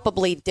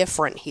palpably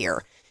different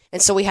here.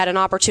 And so we had an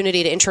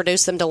opportunity to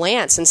introduce them to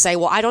Lance and say,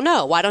 well, I don't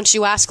know. Why don't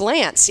you ask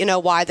Lance,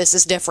 why this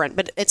is different?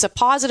 But it's a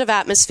positive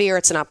atmosphere.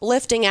 It's an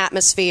uplifting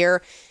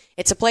atmosphere.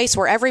 It's a place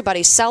where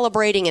everybody's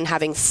celebrating and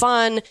having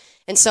fun.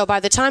 And so by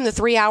the time the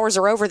 3 hours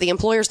are over, the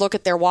employers look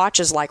at their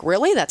watches like,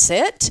 really? That's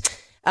it?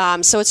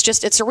 So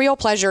it's a real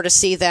pleasure to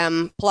see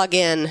them plug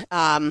in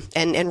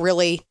and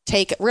really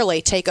take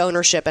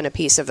ownership and a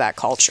piece of that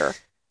culture.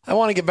 I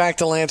want to get back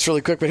to Lance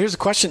really quick, but here's a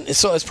question.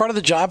 So as part of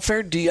the job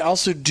fair, do you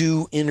also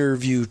do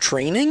interview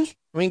training?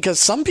 I mean, because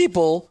some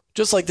people,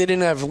 just like they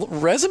didn't have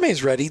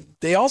resumes ready,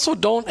 they also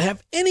don't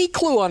have any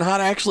clue on how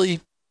to actually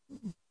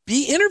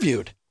be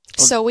interviewed.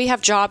 So we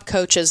have job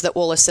coaches that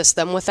will assist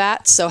them with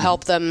that. So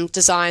help them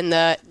design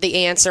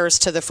the answers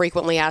to the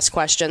frequently asked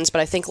questions.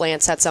 But I think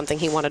Lance had something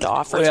he wanted to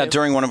offer. Well,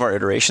 during one of our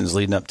iterations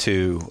leading up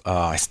to,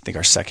 I think,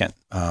 our second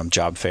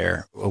job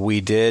fair,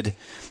 we did,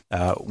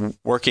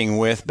 working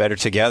with Better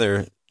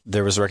Together,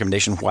 there was a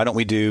recommendation, why don't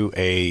we do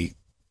a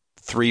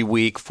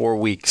 3-week,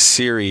 4-week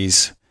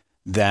series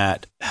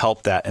that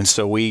helped that? And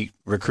so we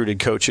recruited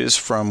coaches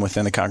from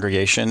within the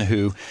congregation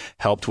who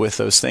helped with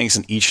those things.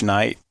 And each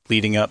night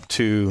leading up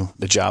to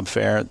the job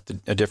fair,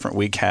 a different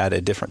week had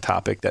a different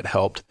topic that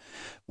helped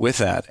with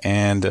that.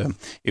 And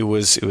it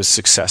was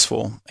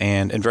successful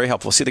and very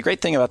helpful. See, the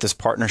great thing about this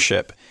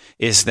partnership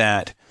is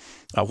that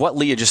what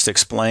Leah just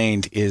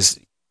explained is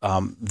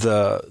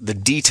the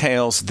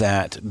details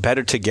that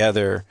Better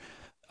Together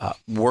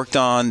worked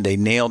on, they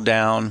nailed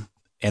down,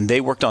 and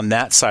they worked on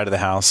that side of the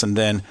house. And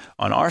then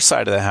on our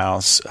side of the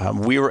house,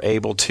 we were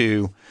able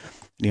to,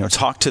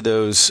 talk to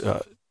those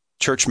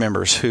church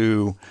members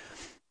who,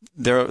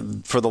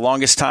 for the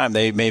longest time,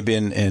 they may have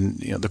been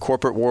in the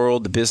corporate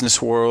world, the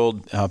business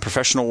world,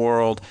 professional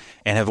world,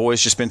 and have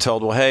always just been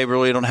told, well, hey,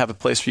 really don't have a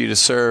place for you to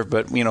serve,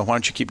 but why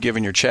don't you keep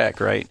giving your check,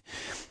 right?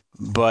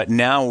 But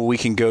now we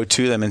can go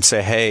to them and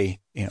say, hey,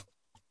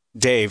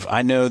 Dave,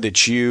 I know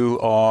that you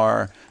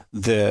are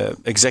the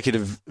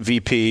executive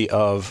VP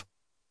of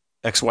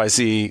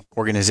XYZ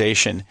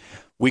organization.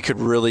 We could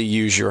really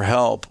use your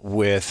help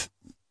with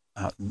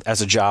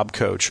as a job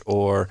coach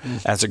or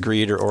as a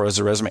greeter or as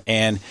a resume.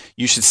 And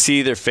you should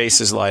see their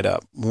faces light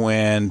up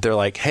when they're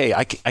like, hey,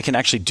 I can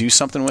actually do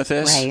something with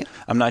this. Right.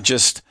 I'm not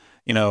just,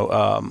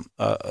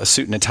 a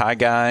suit and a tie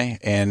guy,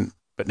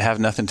 but have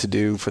nothing to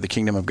do for the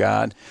kingdom of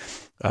God.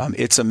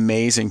 It's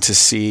amazing to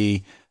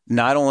see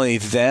not only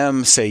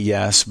them say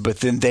yes, but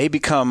then they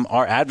become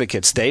our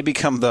advocates. They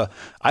become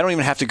I don't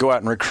even have to go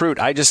out and recruit.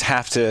 I just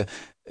have to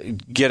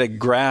get a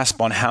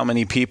grasp on how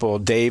many people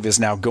Dave is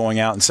now going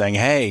out and saying,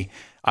 hey,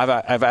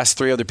 I've asked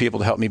 3 other people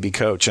to help me be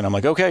coach. And I'm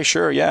like, okay,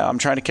 sure. Yeah, I'm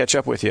trying to catch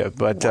up with you.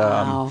 But,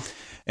 wow.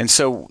 And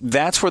so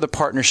that's where the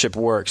partnership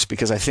works,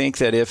 because I think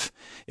that if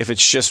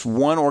it's just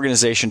one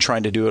organization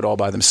trying to do it all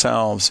by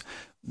themselves,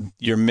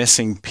 you're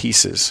missing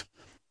pieces.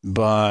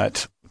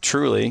 But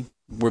truly,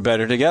 we're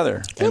better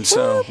together. And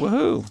so,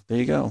 woohoo, there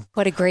you go.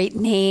 What a great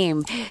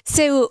name.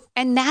 So,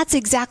 and that's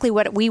exactly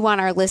what we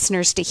want our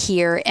listeners to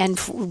hear. And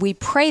we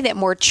pray that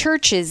more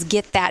churches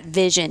get that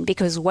vision,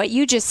 because what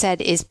you just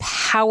said is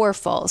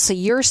powerful. So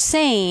you're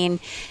saying,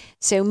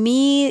 so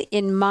me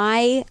in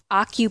my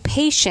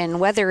occupation,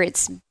 whether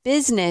it's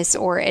business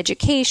or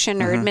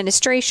education or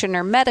administration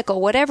or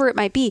medical, whatever it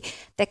might be,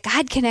 that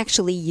God can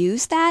actually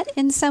use that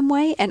in some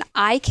way. And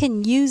I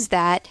can use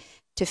that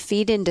to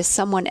feed into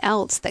someone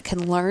else that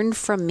can learn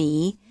from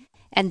me.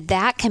 And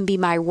that can be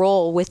my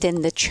role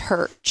within the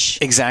church.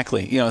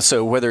 Exactly.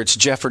 So whether it's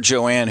Jeff or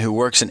Joanne who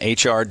works in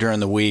HR during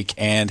the week,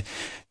 and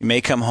you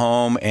may come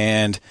home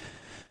and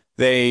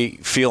they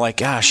feel like,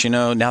 gosh,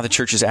 now the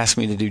church is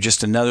asking me to do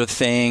just another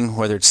thing,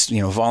 whether it's,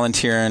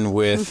 volunteering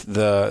with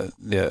the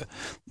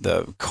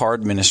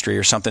card ministry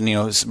or something,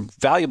 it's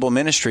valuable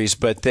ministries,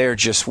 but they're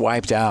just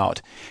wiped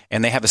out.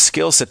 And they have a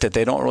skill set that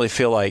they don't really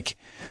feel like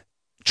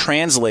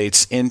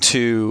translates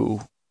into,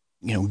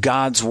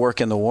 God's work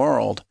in the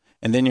world.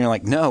 And then you're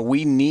like, no,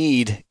 we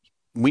need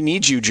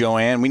you,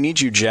 Joanne. We need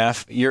you,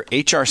 Jeff. Your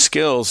HR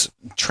skills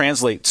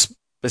translate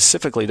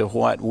specifically to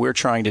what we're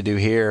trying to do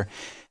here.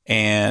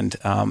 And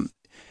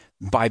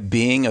by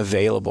being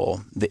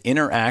available, the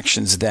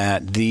interactions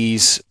that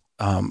these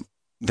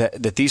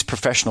that these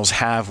professionals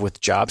have with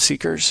job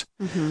seekers,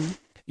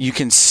 you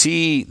can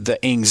see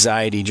the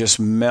anxiety just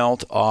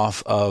melt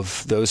off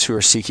of those who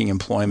are seeking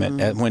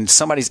employment. And when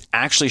somebody's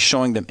actually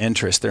showing them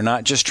interest, they're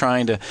not just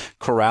trying to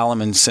corral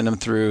them and send them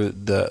through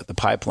the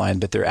pipeline,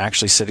 but they're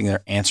actually sitting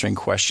there answering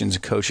questions,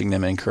 coaching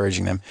them, and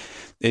encouraging them.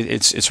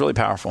 It's really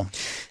powerful.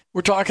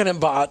 We're talking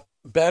about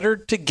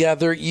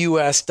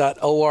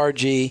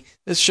bettertogetherus.org.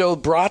 This show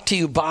brought to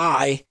you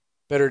by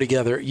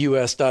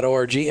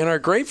bettertogetherus.org. And our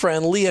great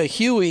friend, Leah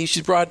Hughey,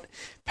 she's brought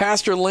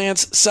Pastor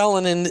Lance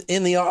Sellon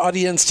in the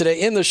audience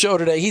today, in the show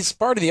today. He's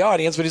part of the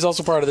audience, but he's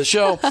also part of the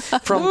show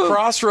from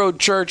Crossroad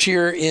Church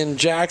here in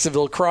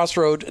Jacksonville,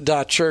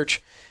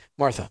 crossroad.church.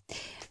 Martha.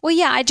 Well,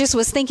 yeah, I just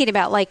was thinking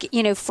about,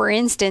 for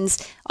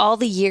instance, all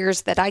the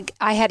years that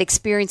I had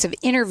experience of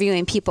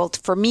interviewing people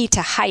for me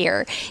to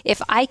hire.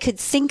 If I could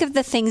think of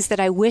the things that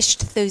I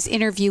wished those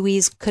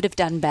interviewees could have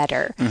done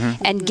better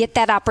and get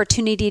that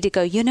opportunity to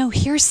go,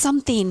 here's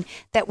something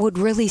that would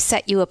really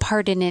set you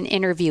apart in an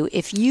interview.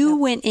 If you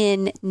went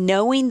in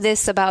knowing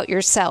this about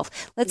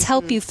yourself, let's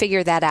help you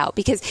figure that out.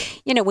 Because,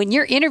 when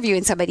you're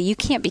interviewing somebody, you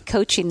can't be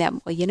coaching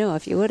them. Well,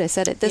 if you would have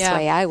said it this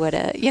way, I would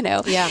have,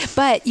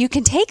 But you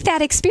can take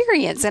that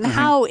experience. And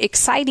how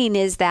exciting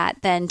is that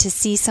then to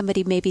see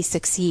somebody maybe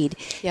succeed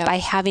by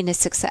having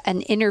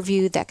an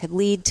interview that could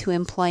lead to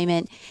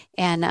employment,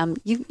 and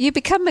you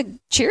become a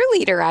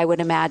cheerleader, I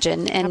would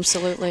imagine. And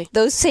absolutely,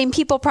 those same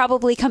people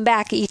probably come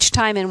back each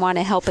time and want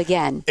to help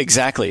again.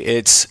 Exactly,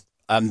 it's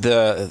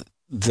the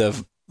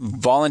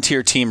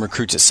volunteer team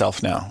recruits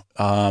itself now,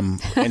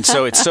 and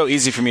so it's so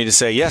easy for me to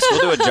say yes,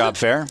 we'll do a job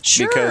fair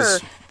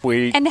because.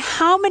 And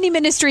how many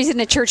ministries in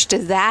a church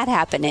does that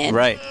happen in?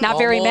 Right. Not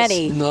very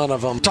many. None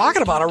of them.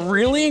 Talking about a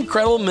really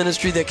incredible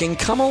ministry that can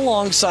come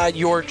alongside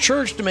your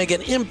church to make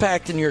an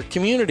impact in your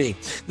community.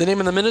 The name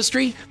of the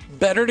ministry,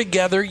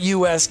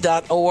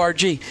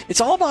 bettertogetherus.org.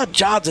 It's all about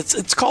jobs.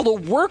 It's called a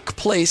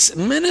workplace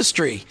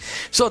ministry.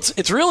 So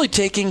it's really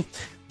taking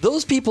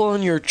those people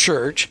in your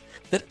church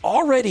that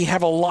already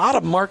have a lot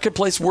of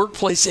marketplace,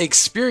 workplace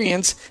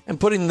experience and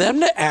putting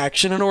them to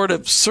action in order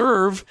to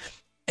serve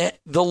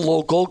the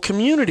local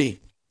community.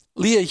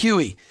 Leah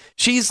Hughey,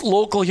 she's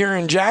local here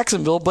in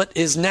Jacksonville, but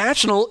is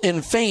national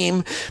in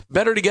fame,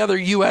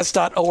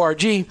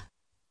 bettertogetherus.org.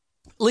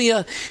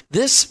 Leah,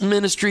 this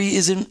ministry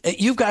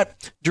you've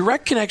got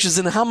direct connections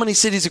in how many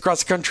cities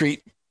across the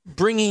country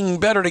bringing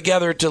Better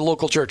Together to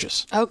local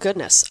churches? Oh,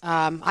 goodness.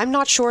 I'm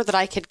not sure that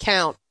I could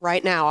count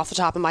right now off the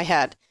top of my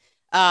head.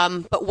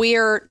 But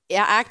we're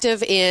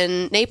active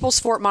in Naples,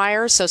 Fort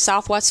Myers, so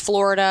Southwest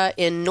Florida,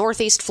 in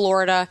Northeast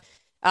Florida.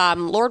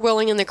 Lord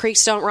willing, and the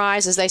creeks don't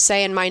rise, as they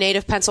say in my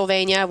native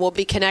Pennsylvania. We'll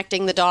be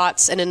connecting the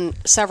dots and in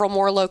several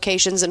more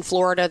locations in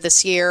Florida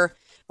this year.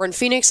 We're in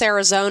Phoenix,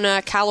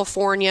 Arizona,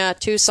 California,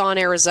 Tucson,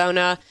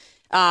 Arizona.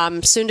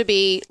 Soon to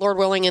be, Lord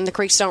willing, and the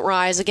creeks don't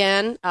rise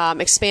again.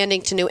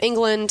 Expanding to New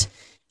England,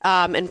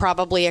 and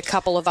probably a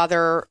couple of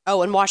other.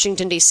 Oh, in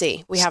Washington,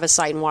 D.C. We have a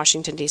site in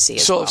Washington, D.C.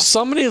 as well. So if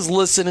somebody is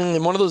listening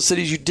in one of those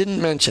cities you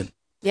didn't mention,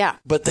 yeah,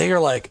 but they are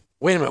like,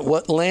 Wait a minute.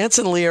 What Lance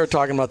and Leah are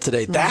talking about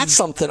today, that's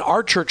something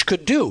our church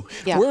could do.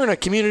 Yeah. We're in a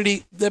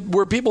community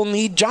where people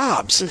need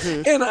jobs.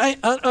 And I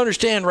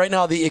understand right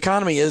now the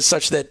economy is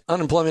such that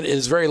unemployment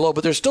is very low,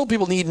 but there's still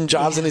people needing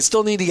jobs and they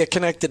still need to get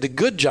connected to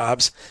good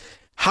jobs.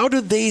 How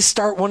do they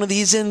start one of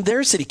these in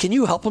their city? Can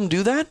you help them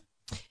do that?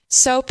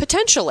 So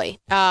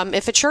potentially,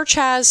 if a church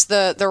has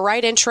the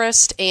right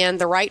interest and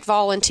the right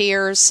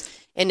volunteers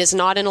and is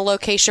not in a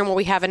location where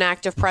we have an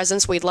active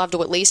presence, we'd love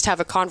to at least have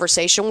a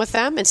conversation with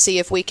them and see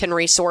if we can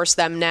resource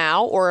them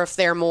now, or if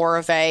they're more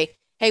of a,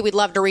 hey, we'd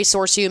love to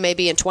resource you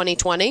maybe in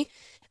 2020.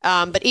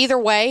 But either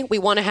way, we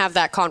want to have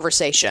that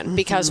conversation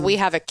because we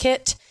have a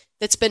kit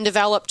that's been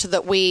developed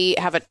that we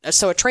have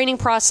a training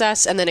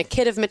process and then a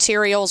kit of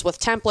materials with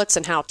templates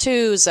and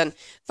how-tos and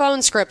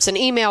phone scripts and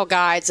email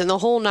guides and the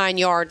whole 9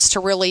 yards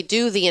to really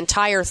do the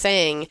entire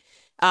thing.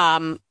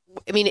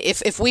 I mean,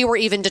 if we were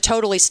even to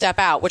totally step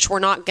out, which we're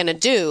not going to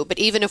do, but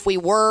even if we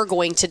were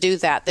going to do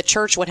that, the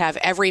church would have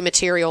every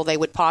material they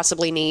would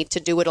possibly need to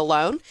do it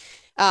alone.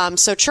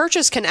 So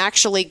churches can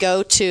actually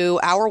go to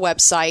our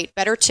website,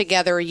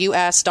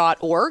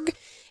 bettertogetherus.org,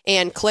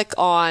 and click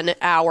on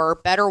our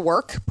Better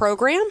Work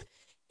program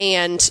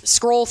and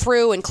scroll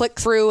through and click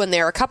through. And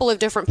there are a couple of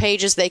different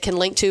pages they can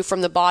link to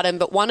from the bottom,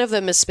 but one of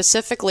them is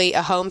specifically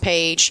a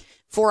homepage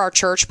for our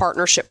church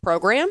partnership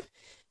program.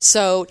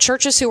 So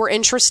churches who are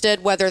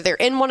interested, whether they're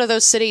in one of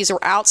those cities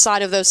or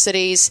outside of those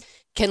cities,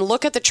 can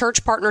look at the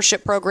church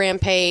partnership program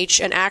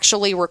page and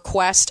actually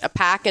request a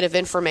packet of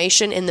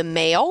information in the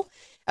mail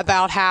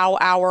about how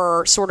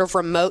our sort of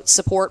remote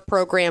support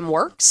program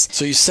works.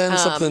 So you send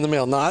something in the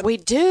mail, not? We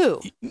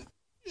do.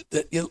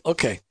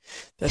 Okay.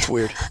 That's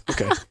weird.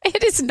 Okay.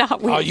 It is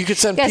not weird. Oh, you could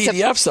send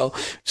PDFs though.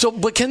 So,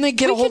 but can they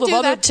get a hold of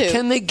other?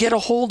 Can they get a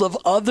hold of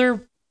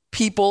other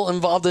people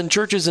involved in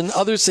churches in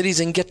other cities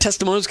and get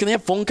testimonials? Can they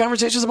have phone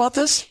conversations about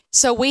this?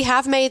 So we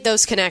have made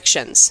those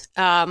connections.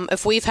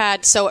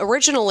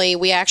 Originally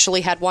we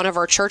actually had one of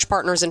our church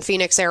partners in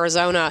Phoenix,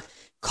 Arizona,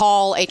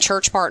 call a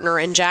church partner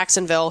in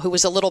Jacksonville who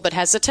was a little bit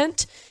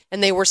hesitant,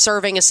 and they were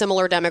serving a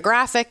similar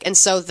demographic. And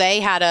so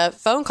they had a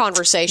phone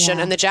conversation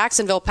and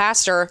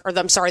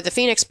the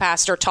Phoenix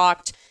pastor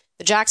talked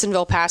the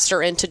Jacksonville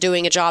pastor into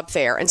doing a job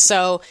fair. And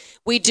so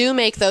we do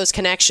make those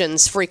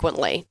connections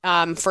frequently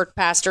for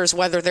pastors,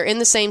 whether they're in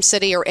the same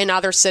city or in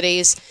other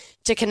cities,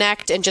 to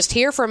connect and just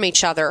hear from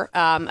each other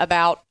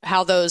about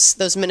how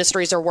those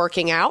ministries are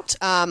working out.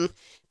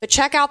 But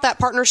check out that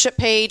partnership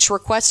page,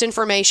 request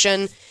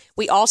information.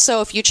 We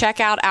also, if you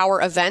check out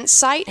our events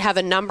site, have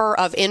a number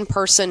of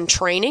in-person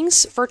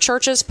trainings for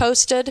churches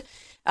posted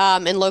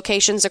in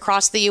locations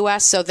across the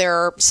U.S. So there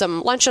are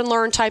some lunch and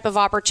learn type of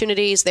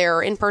opportunities. There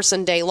are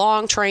in-person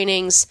day-long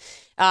trainings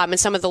in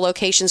some of the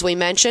locations we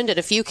mentioned. And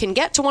if you can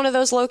get to one of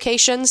those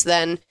locations,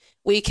 then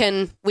we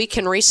can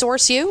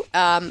resource you.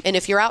 And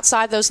if you're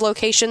outside those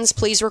locations,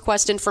 please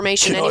request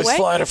information anyway. You can always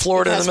fly to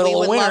Florida in the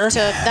middle of winter.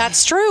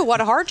 That's true.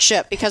 What a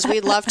hardship, because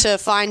we'd love to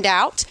find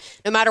out,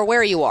 no matter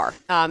where you are,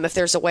 if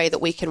there's a way that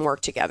we can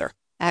work together.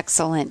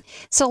 Excellent.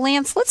 So,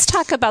 Lance, let's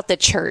talk about the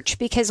church,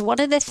 because one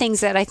of the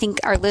things that I think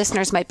our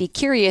listeners might be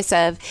curious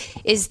of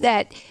is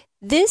that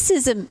this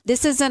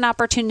is an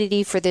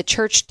opportunity for the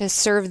church to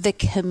serve the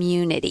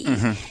community.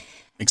 Mm-hmm.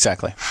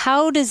 Exactly.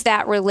 How does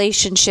that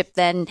relationship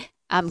then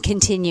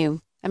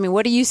continue? I mean,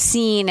 what are you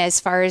seeing as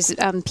far as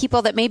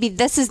people that maybe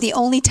this is the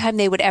only time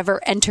they would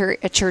ever enter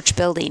a church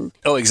building?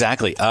 Oh,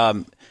 exactly.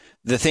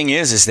 The thing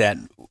is that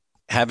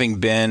having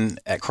been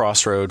at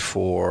Crossroad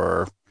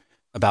for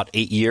about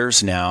 8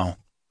 years now,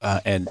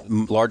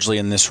 and largely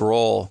in this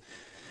role,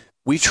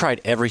 we've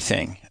tried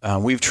everything.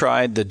 We've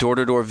tried the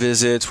door-to-door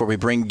visits where we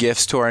bring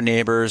gifts to our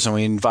neighbors and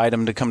we invite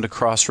them to come to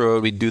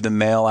Crossroad. We do the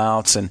mail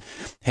outs and,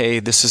 hey,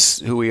 this is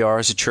who we are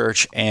as a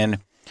church. And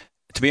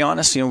to be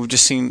honest, we've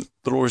just seen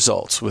little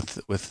results with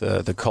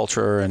the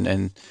culture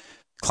and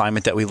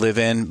climate that we live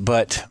in.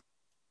 But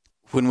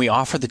when we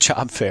offer the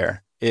job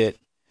fair, it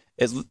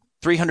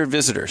 300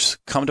 visitors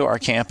come to our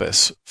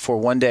campus for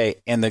one day.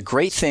 And the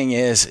great thing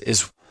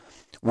is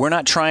we're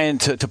not trying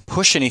to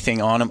push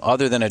anything on them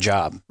other than a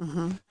job.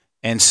 Mm-hmm.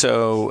 And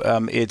so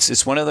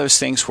it's one of those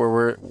things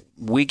where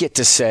we get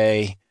to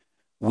say,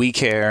 we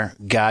care,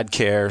 God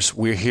cares,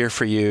 we're here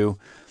for you.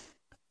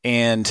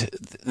 And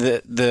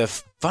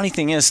the funny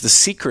thing is, the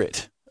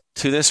secret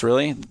to this,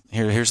 really,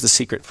 here's the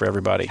secret for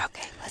everybody.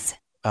 Okay, listen.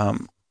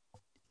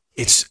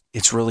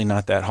 It's really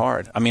not that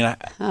hard. I mean,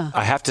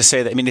 I have to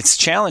say that. I mean, it's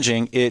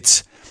challenging.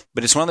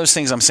 But it's one of those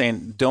things I'm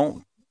saying.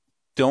 Don't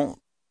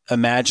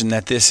imagine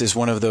that this is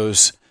one of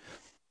those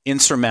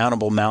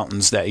insurmountable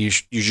mountains that you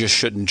just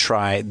shouldn't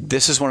try.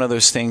 This is one of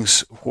those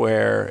things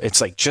where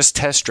it's like, just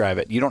test drive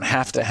it. You don't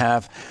have to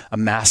have a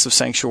massive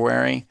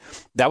sanctuary.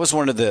 That was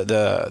one of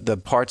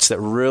the parts that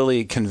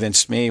really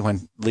convinced me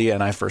when Leah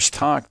and I first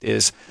talked.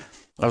 Is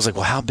I was like,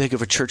 well, how big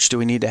of a church do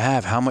we need to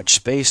have? How much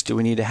space do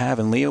we need to have?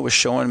 And Leah was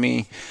showing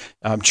me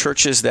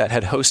churches that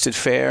had hosted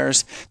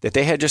fairs, that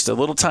they had just a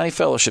little tiny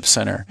fellowship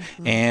center,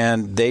 mm-hmm.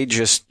 and they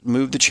just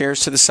moved the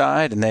chairs to the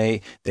side and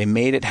they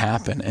made it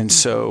happen. And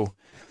so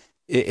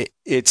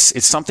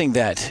it's something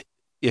that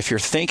if you're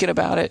thinking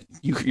about it,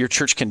 your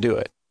church can do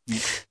it.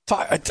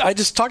 I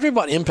just talked to me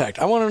about impact.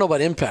 I want to know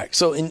about impact.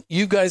 So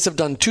you guys have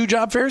done 2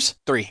 job fairs?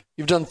 3.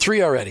 You've done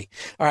 3 already.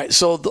 All right.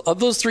 So of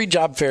those 3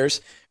 job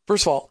fairs,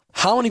 first of all,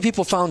 how many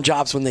people found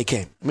jobs when they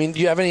came? I mean, do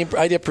you have any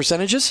idea of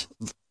percentages?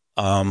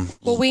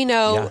 Well, we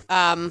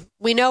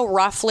know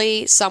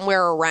roughly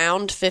somewhere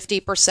around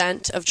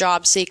 50% of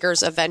job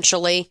seekers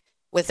eventually,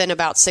 within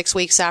about 6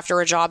 weeks after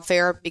a job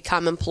fair,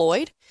 become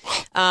employed.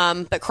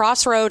 But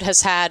Crossroad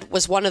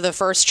was one of the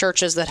first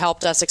churches that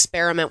helped us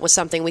experiment with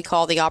something we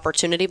call the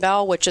Opportunity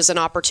Bell, which is an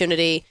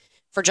opportunity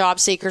for job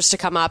seekers to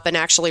come up and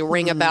actually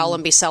ring a bell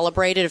and be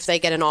celebrated if they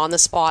get an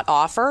on-the-spot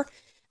offer.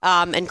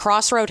 And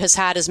Crossroad has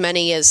had as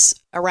many as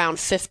around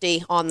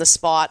 50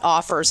 on-the-spot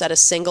offers at a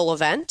single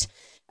event.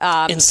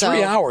 In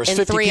 3 hours,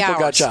 50 people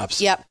got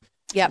jobs. Yep.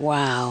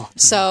 Wow.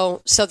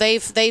 So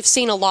they've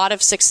seen a lot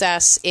of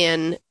success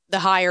in the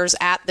hires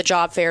at the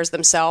job fairs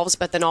themselves,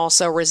 but then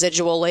also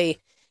residually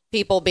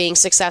people being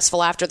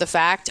successful after the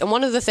fact. And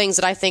one of the things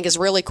that I think is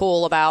really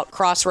cool about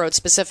Crossroads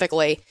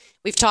specifically,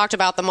 we've talked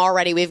about them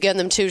already. We've given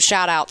them 2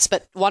 shout outs,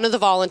 but one of the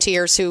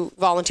volunteers who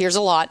volunteers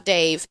a lot,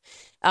 Dave,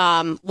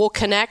 will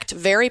connect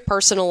very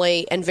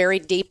personally and very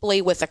deeply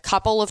with a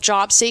couple of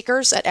job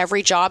seekers at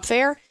every job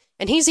fair.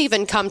 And he's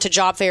even come to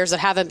job fairs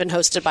that haven't been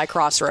hosted by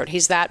Crossroad.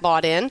 He's that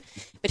bought in.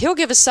 But he'll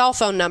give his cell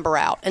phone number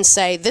out and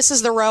say, this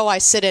is the row I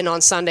sit in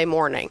on Sunday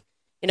morning.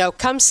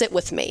 Come sit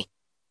with me.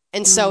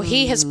 And so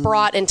he has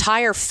brought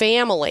entire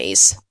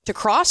families to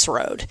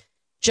Crossroad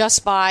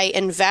just by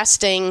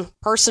investing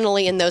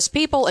personally in those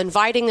people,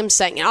 inviting them,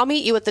 saying, I'll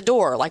meet you at the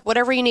door, like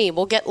whatever you need,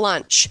 we'll get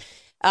lunch.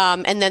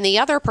 And then the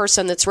other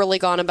person that's really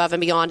gone above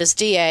and beyond is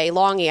D.A.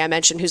 Longy, I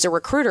mentioned, who's a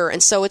recruiter.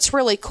 And so it's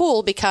really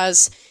cool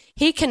because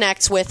he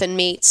connects with and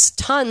meets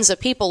tons of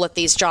people at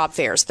these job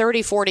fairs,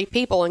 30, 40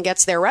 people, and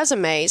gets their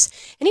resumes.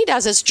 And he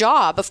does his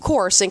job, of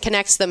course, and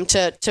connects them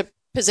to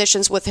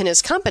positions within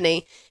his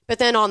company. But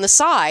then on the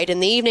side, in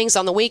the evenings,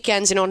 on the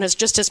weekends, on his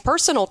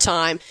personal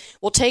time,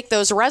 we'll take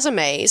those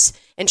resumes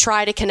and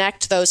try to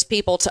connect those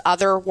people to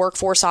other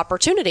workforce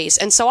opportunities.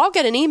 And so I'll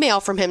get an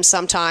email from him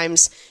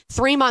sometimes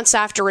 3 months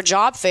after a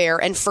job fair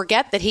and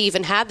forget that he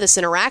even had this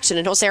interaction.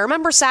 And he'll say,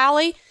 remember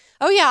Sally?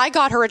 Oh, yeah, I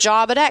got her a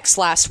job at X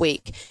last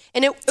week.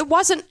 And it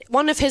wasn't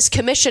one of his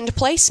commissioned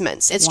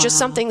placements. It's just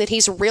something that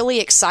he's really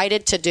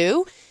excited to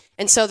do.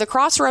 And so the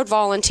Crossroad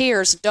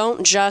volunteers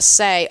don't just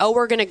say, oh,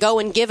 we're going to go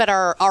and give it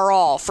our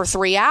all for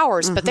 3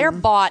 hours, but they're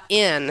bought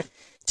in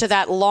to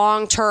that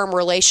long-term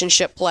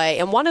relationship play.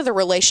 And one of the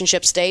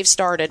relationships Dave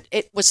started,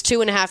 it was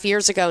 2.5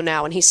 years ago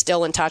now, and he's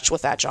still in touch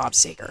with that job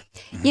seeker.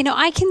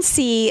 I can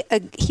see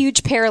a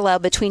huge parallel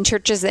between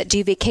churches that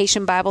do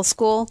vacation Bible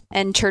school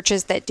and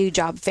churches that do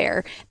job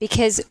fair,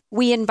 because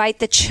we invite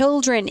the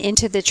children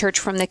into the church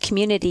from the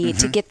community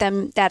to get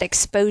them that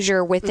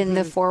exposure within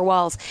the 4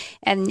 walls.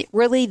 And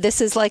really,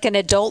 this is like an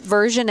adult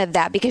version of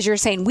that, because you're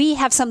saying, we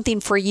have something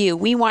for you.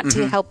 We want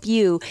to help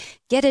you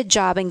get a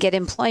job and get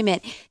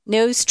employment.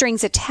 No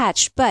strings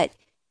attached, but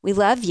we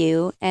love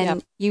you,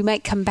 and you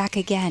might come back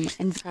again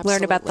and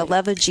learn about the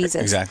love of Jesus.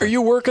 Exactly. Are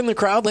you working the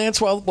crowd, Lance,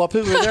 while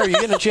people are there? Are you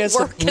getting a chance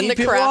to meet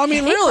people? Well, I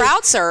mean, really,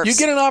 crowd serves. You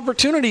get an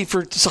opportunity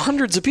for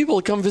hundreds of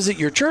people to come visit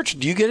your church.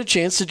 Do you get a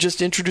chance to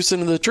just introduce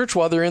them to the church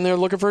while they're in there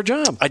looking for a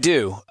job? I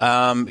do.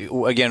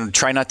 Again,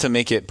 try not to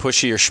make it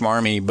pushy or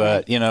schmarmy,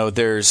 but,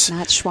 there's...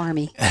 Not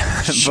schmarmy.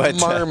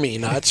 Schmarmy,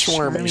 not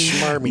schwarmy.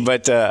 Schmarmy.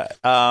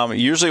 But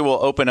usually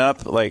we'll open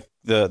up, like,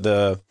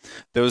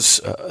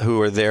 those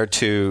who are there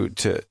to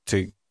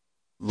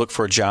look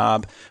for a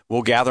job.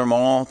 We'll gather them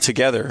all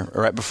together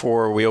right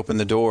before we open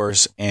the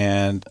doors,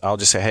 and I'll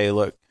just say, hey,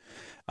 look,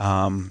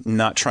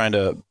 not trying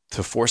to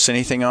force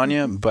anything on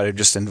you, but I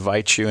just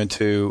invite you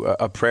into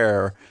a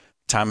prayer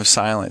time of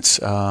silence,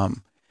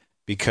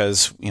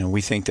 because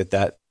we think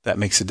that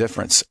makes a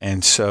difference.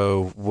 And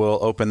so we'll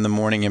open the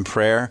morning in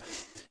prayer,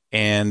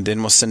 and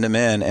then we'll send them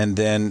in, and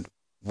then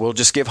we'll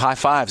just give high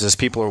fives as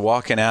people are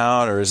walking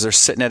out, or as they're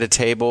sitting at a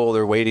table,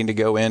 they're waiting to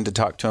go in to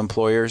talk to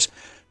employers.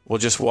 We'll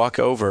just walk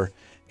over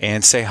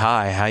and say,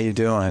 hi, how you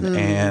doing?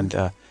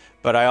 And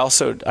but I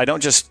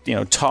don't just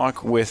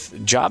talk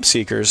with job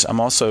seekers. I'm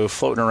also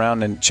floating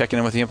around and checking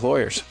in with the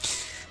employers.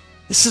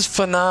 This is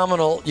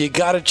phenomenal. You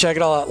got to check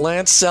it all out.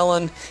 Lance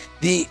Sellon,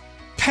 the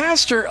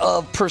pastor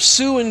of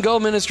Pursue and Go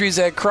Ministries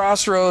at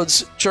Crossroad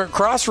Church,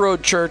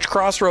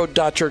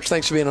 Crossroad.church.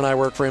 Thanks for being on I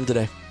Work for Him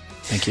today.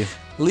 Thank you.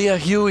 Leah,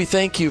 Hughey,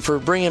 thank you for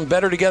bringing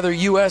Better Together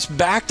U.S.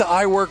 back to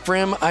I Work for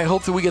Him. I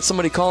hope that we get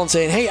somebody calling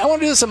saying, hey, I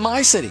want to do this in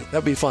my city.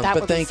 That'd be fun. That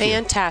would be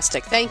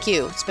fantastic. Thank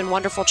you. It's been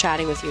wonderful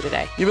chatting with you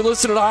today. You've been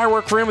listening to I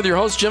Work for Him with your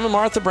hosts, Jim and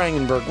Martha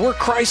Brangenberg. We're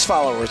Christ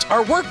followers.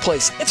 Our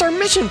workplace, it's our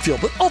mission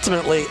field, but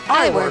ultimately,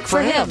 I work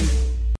for Him.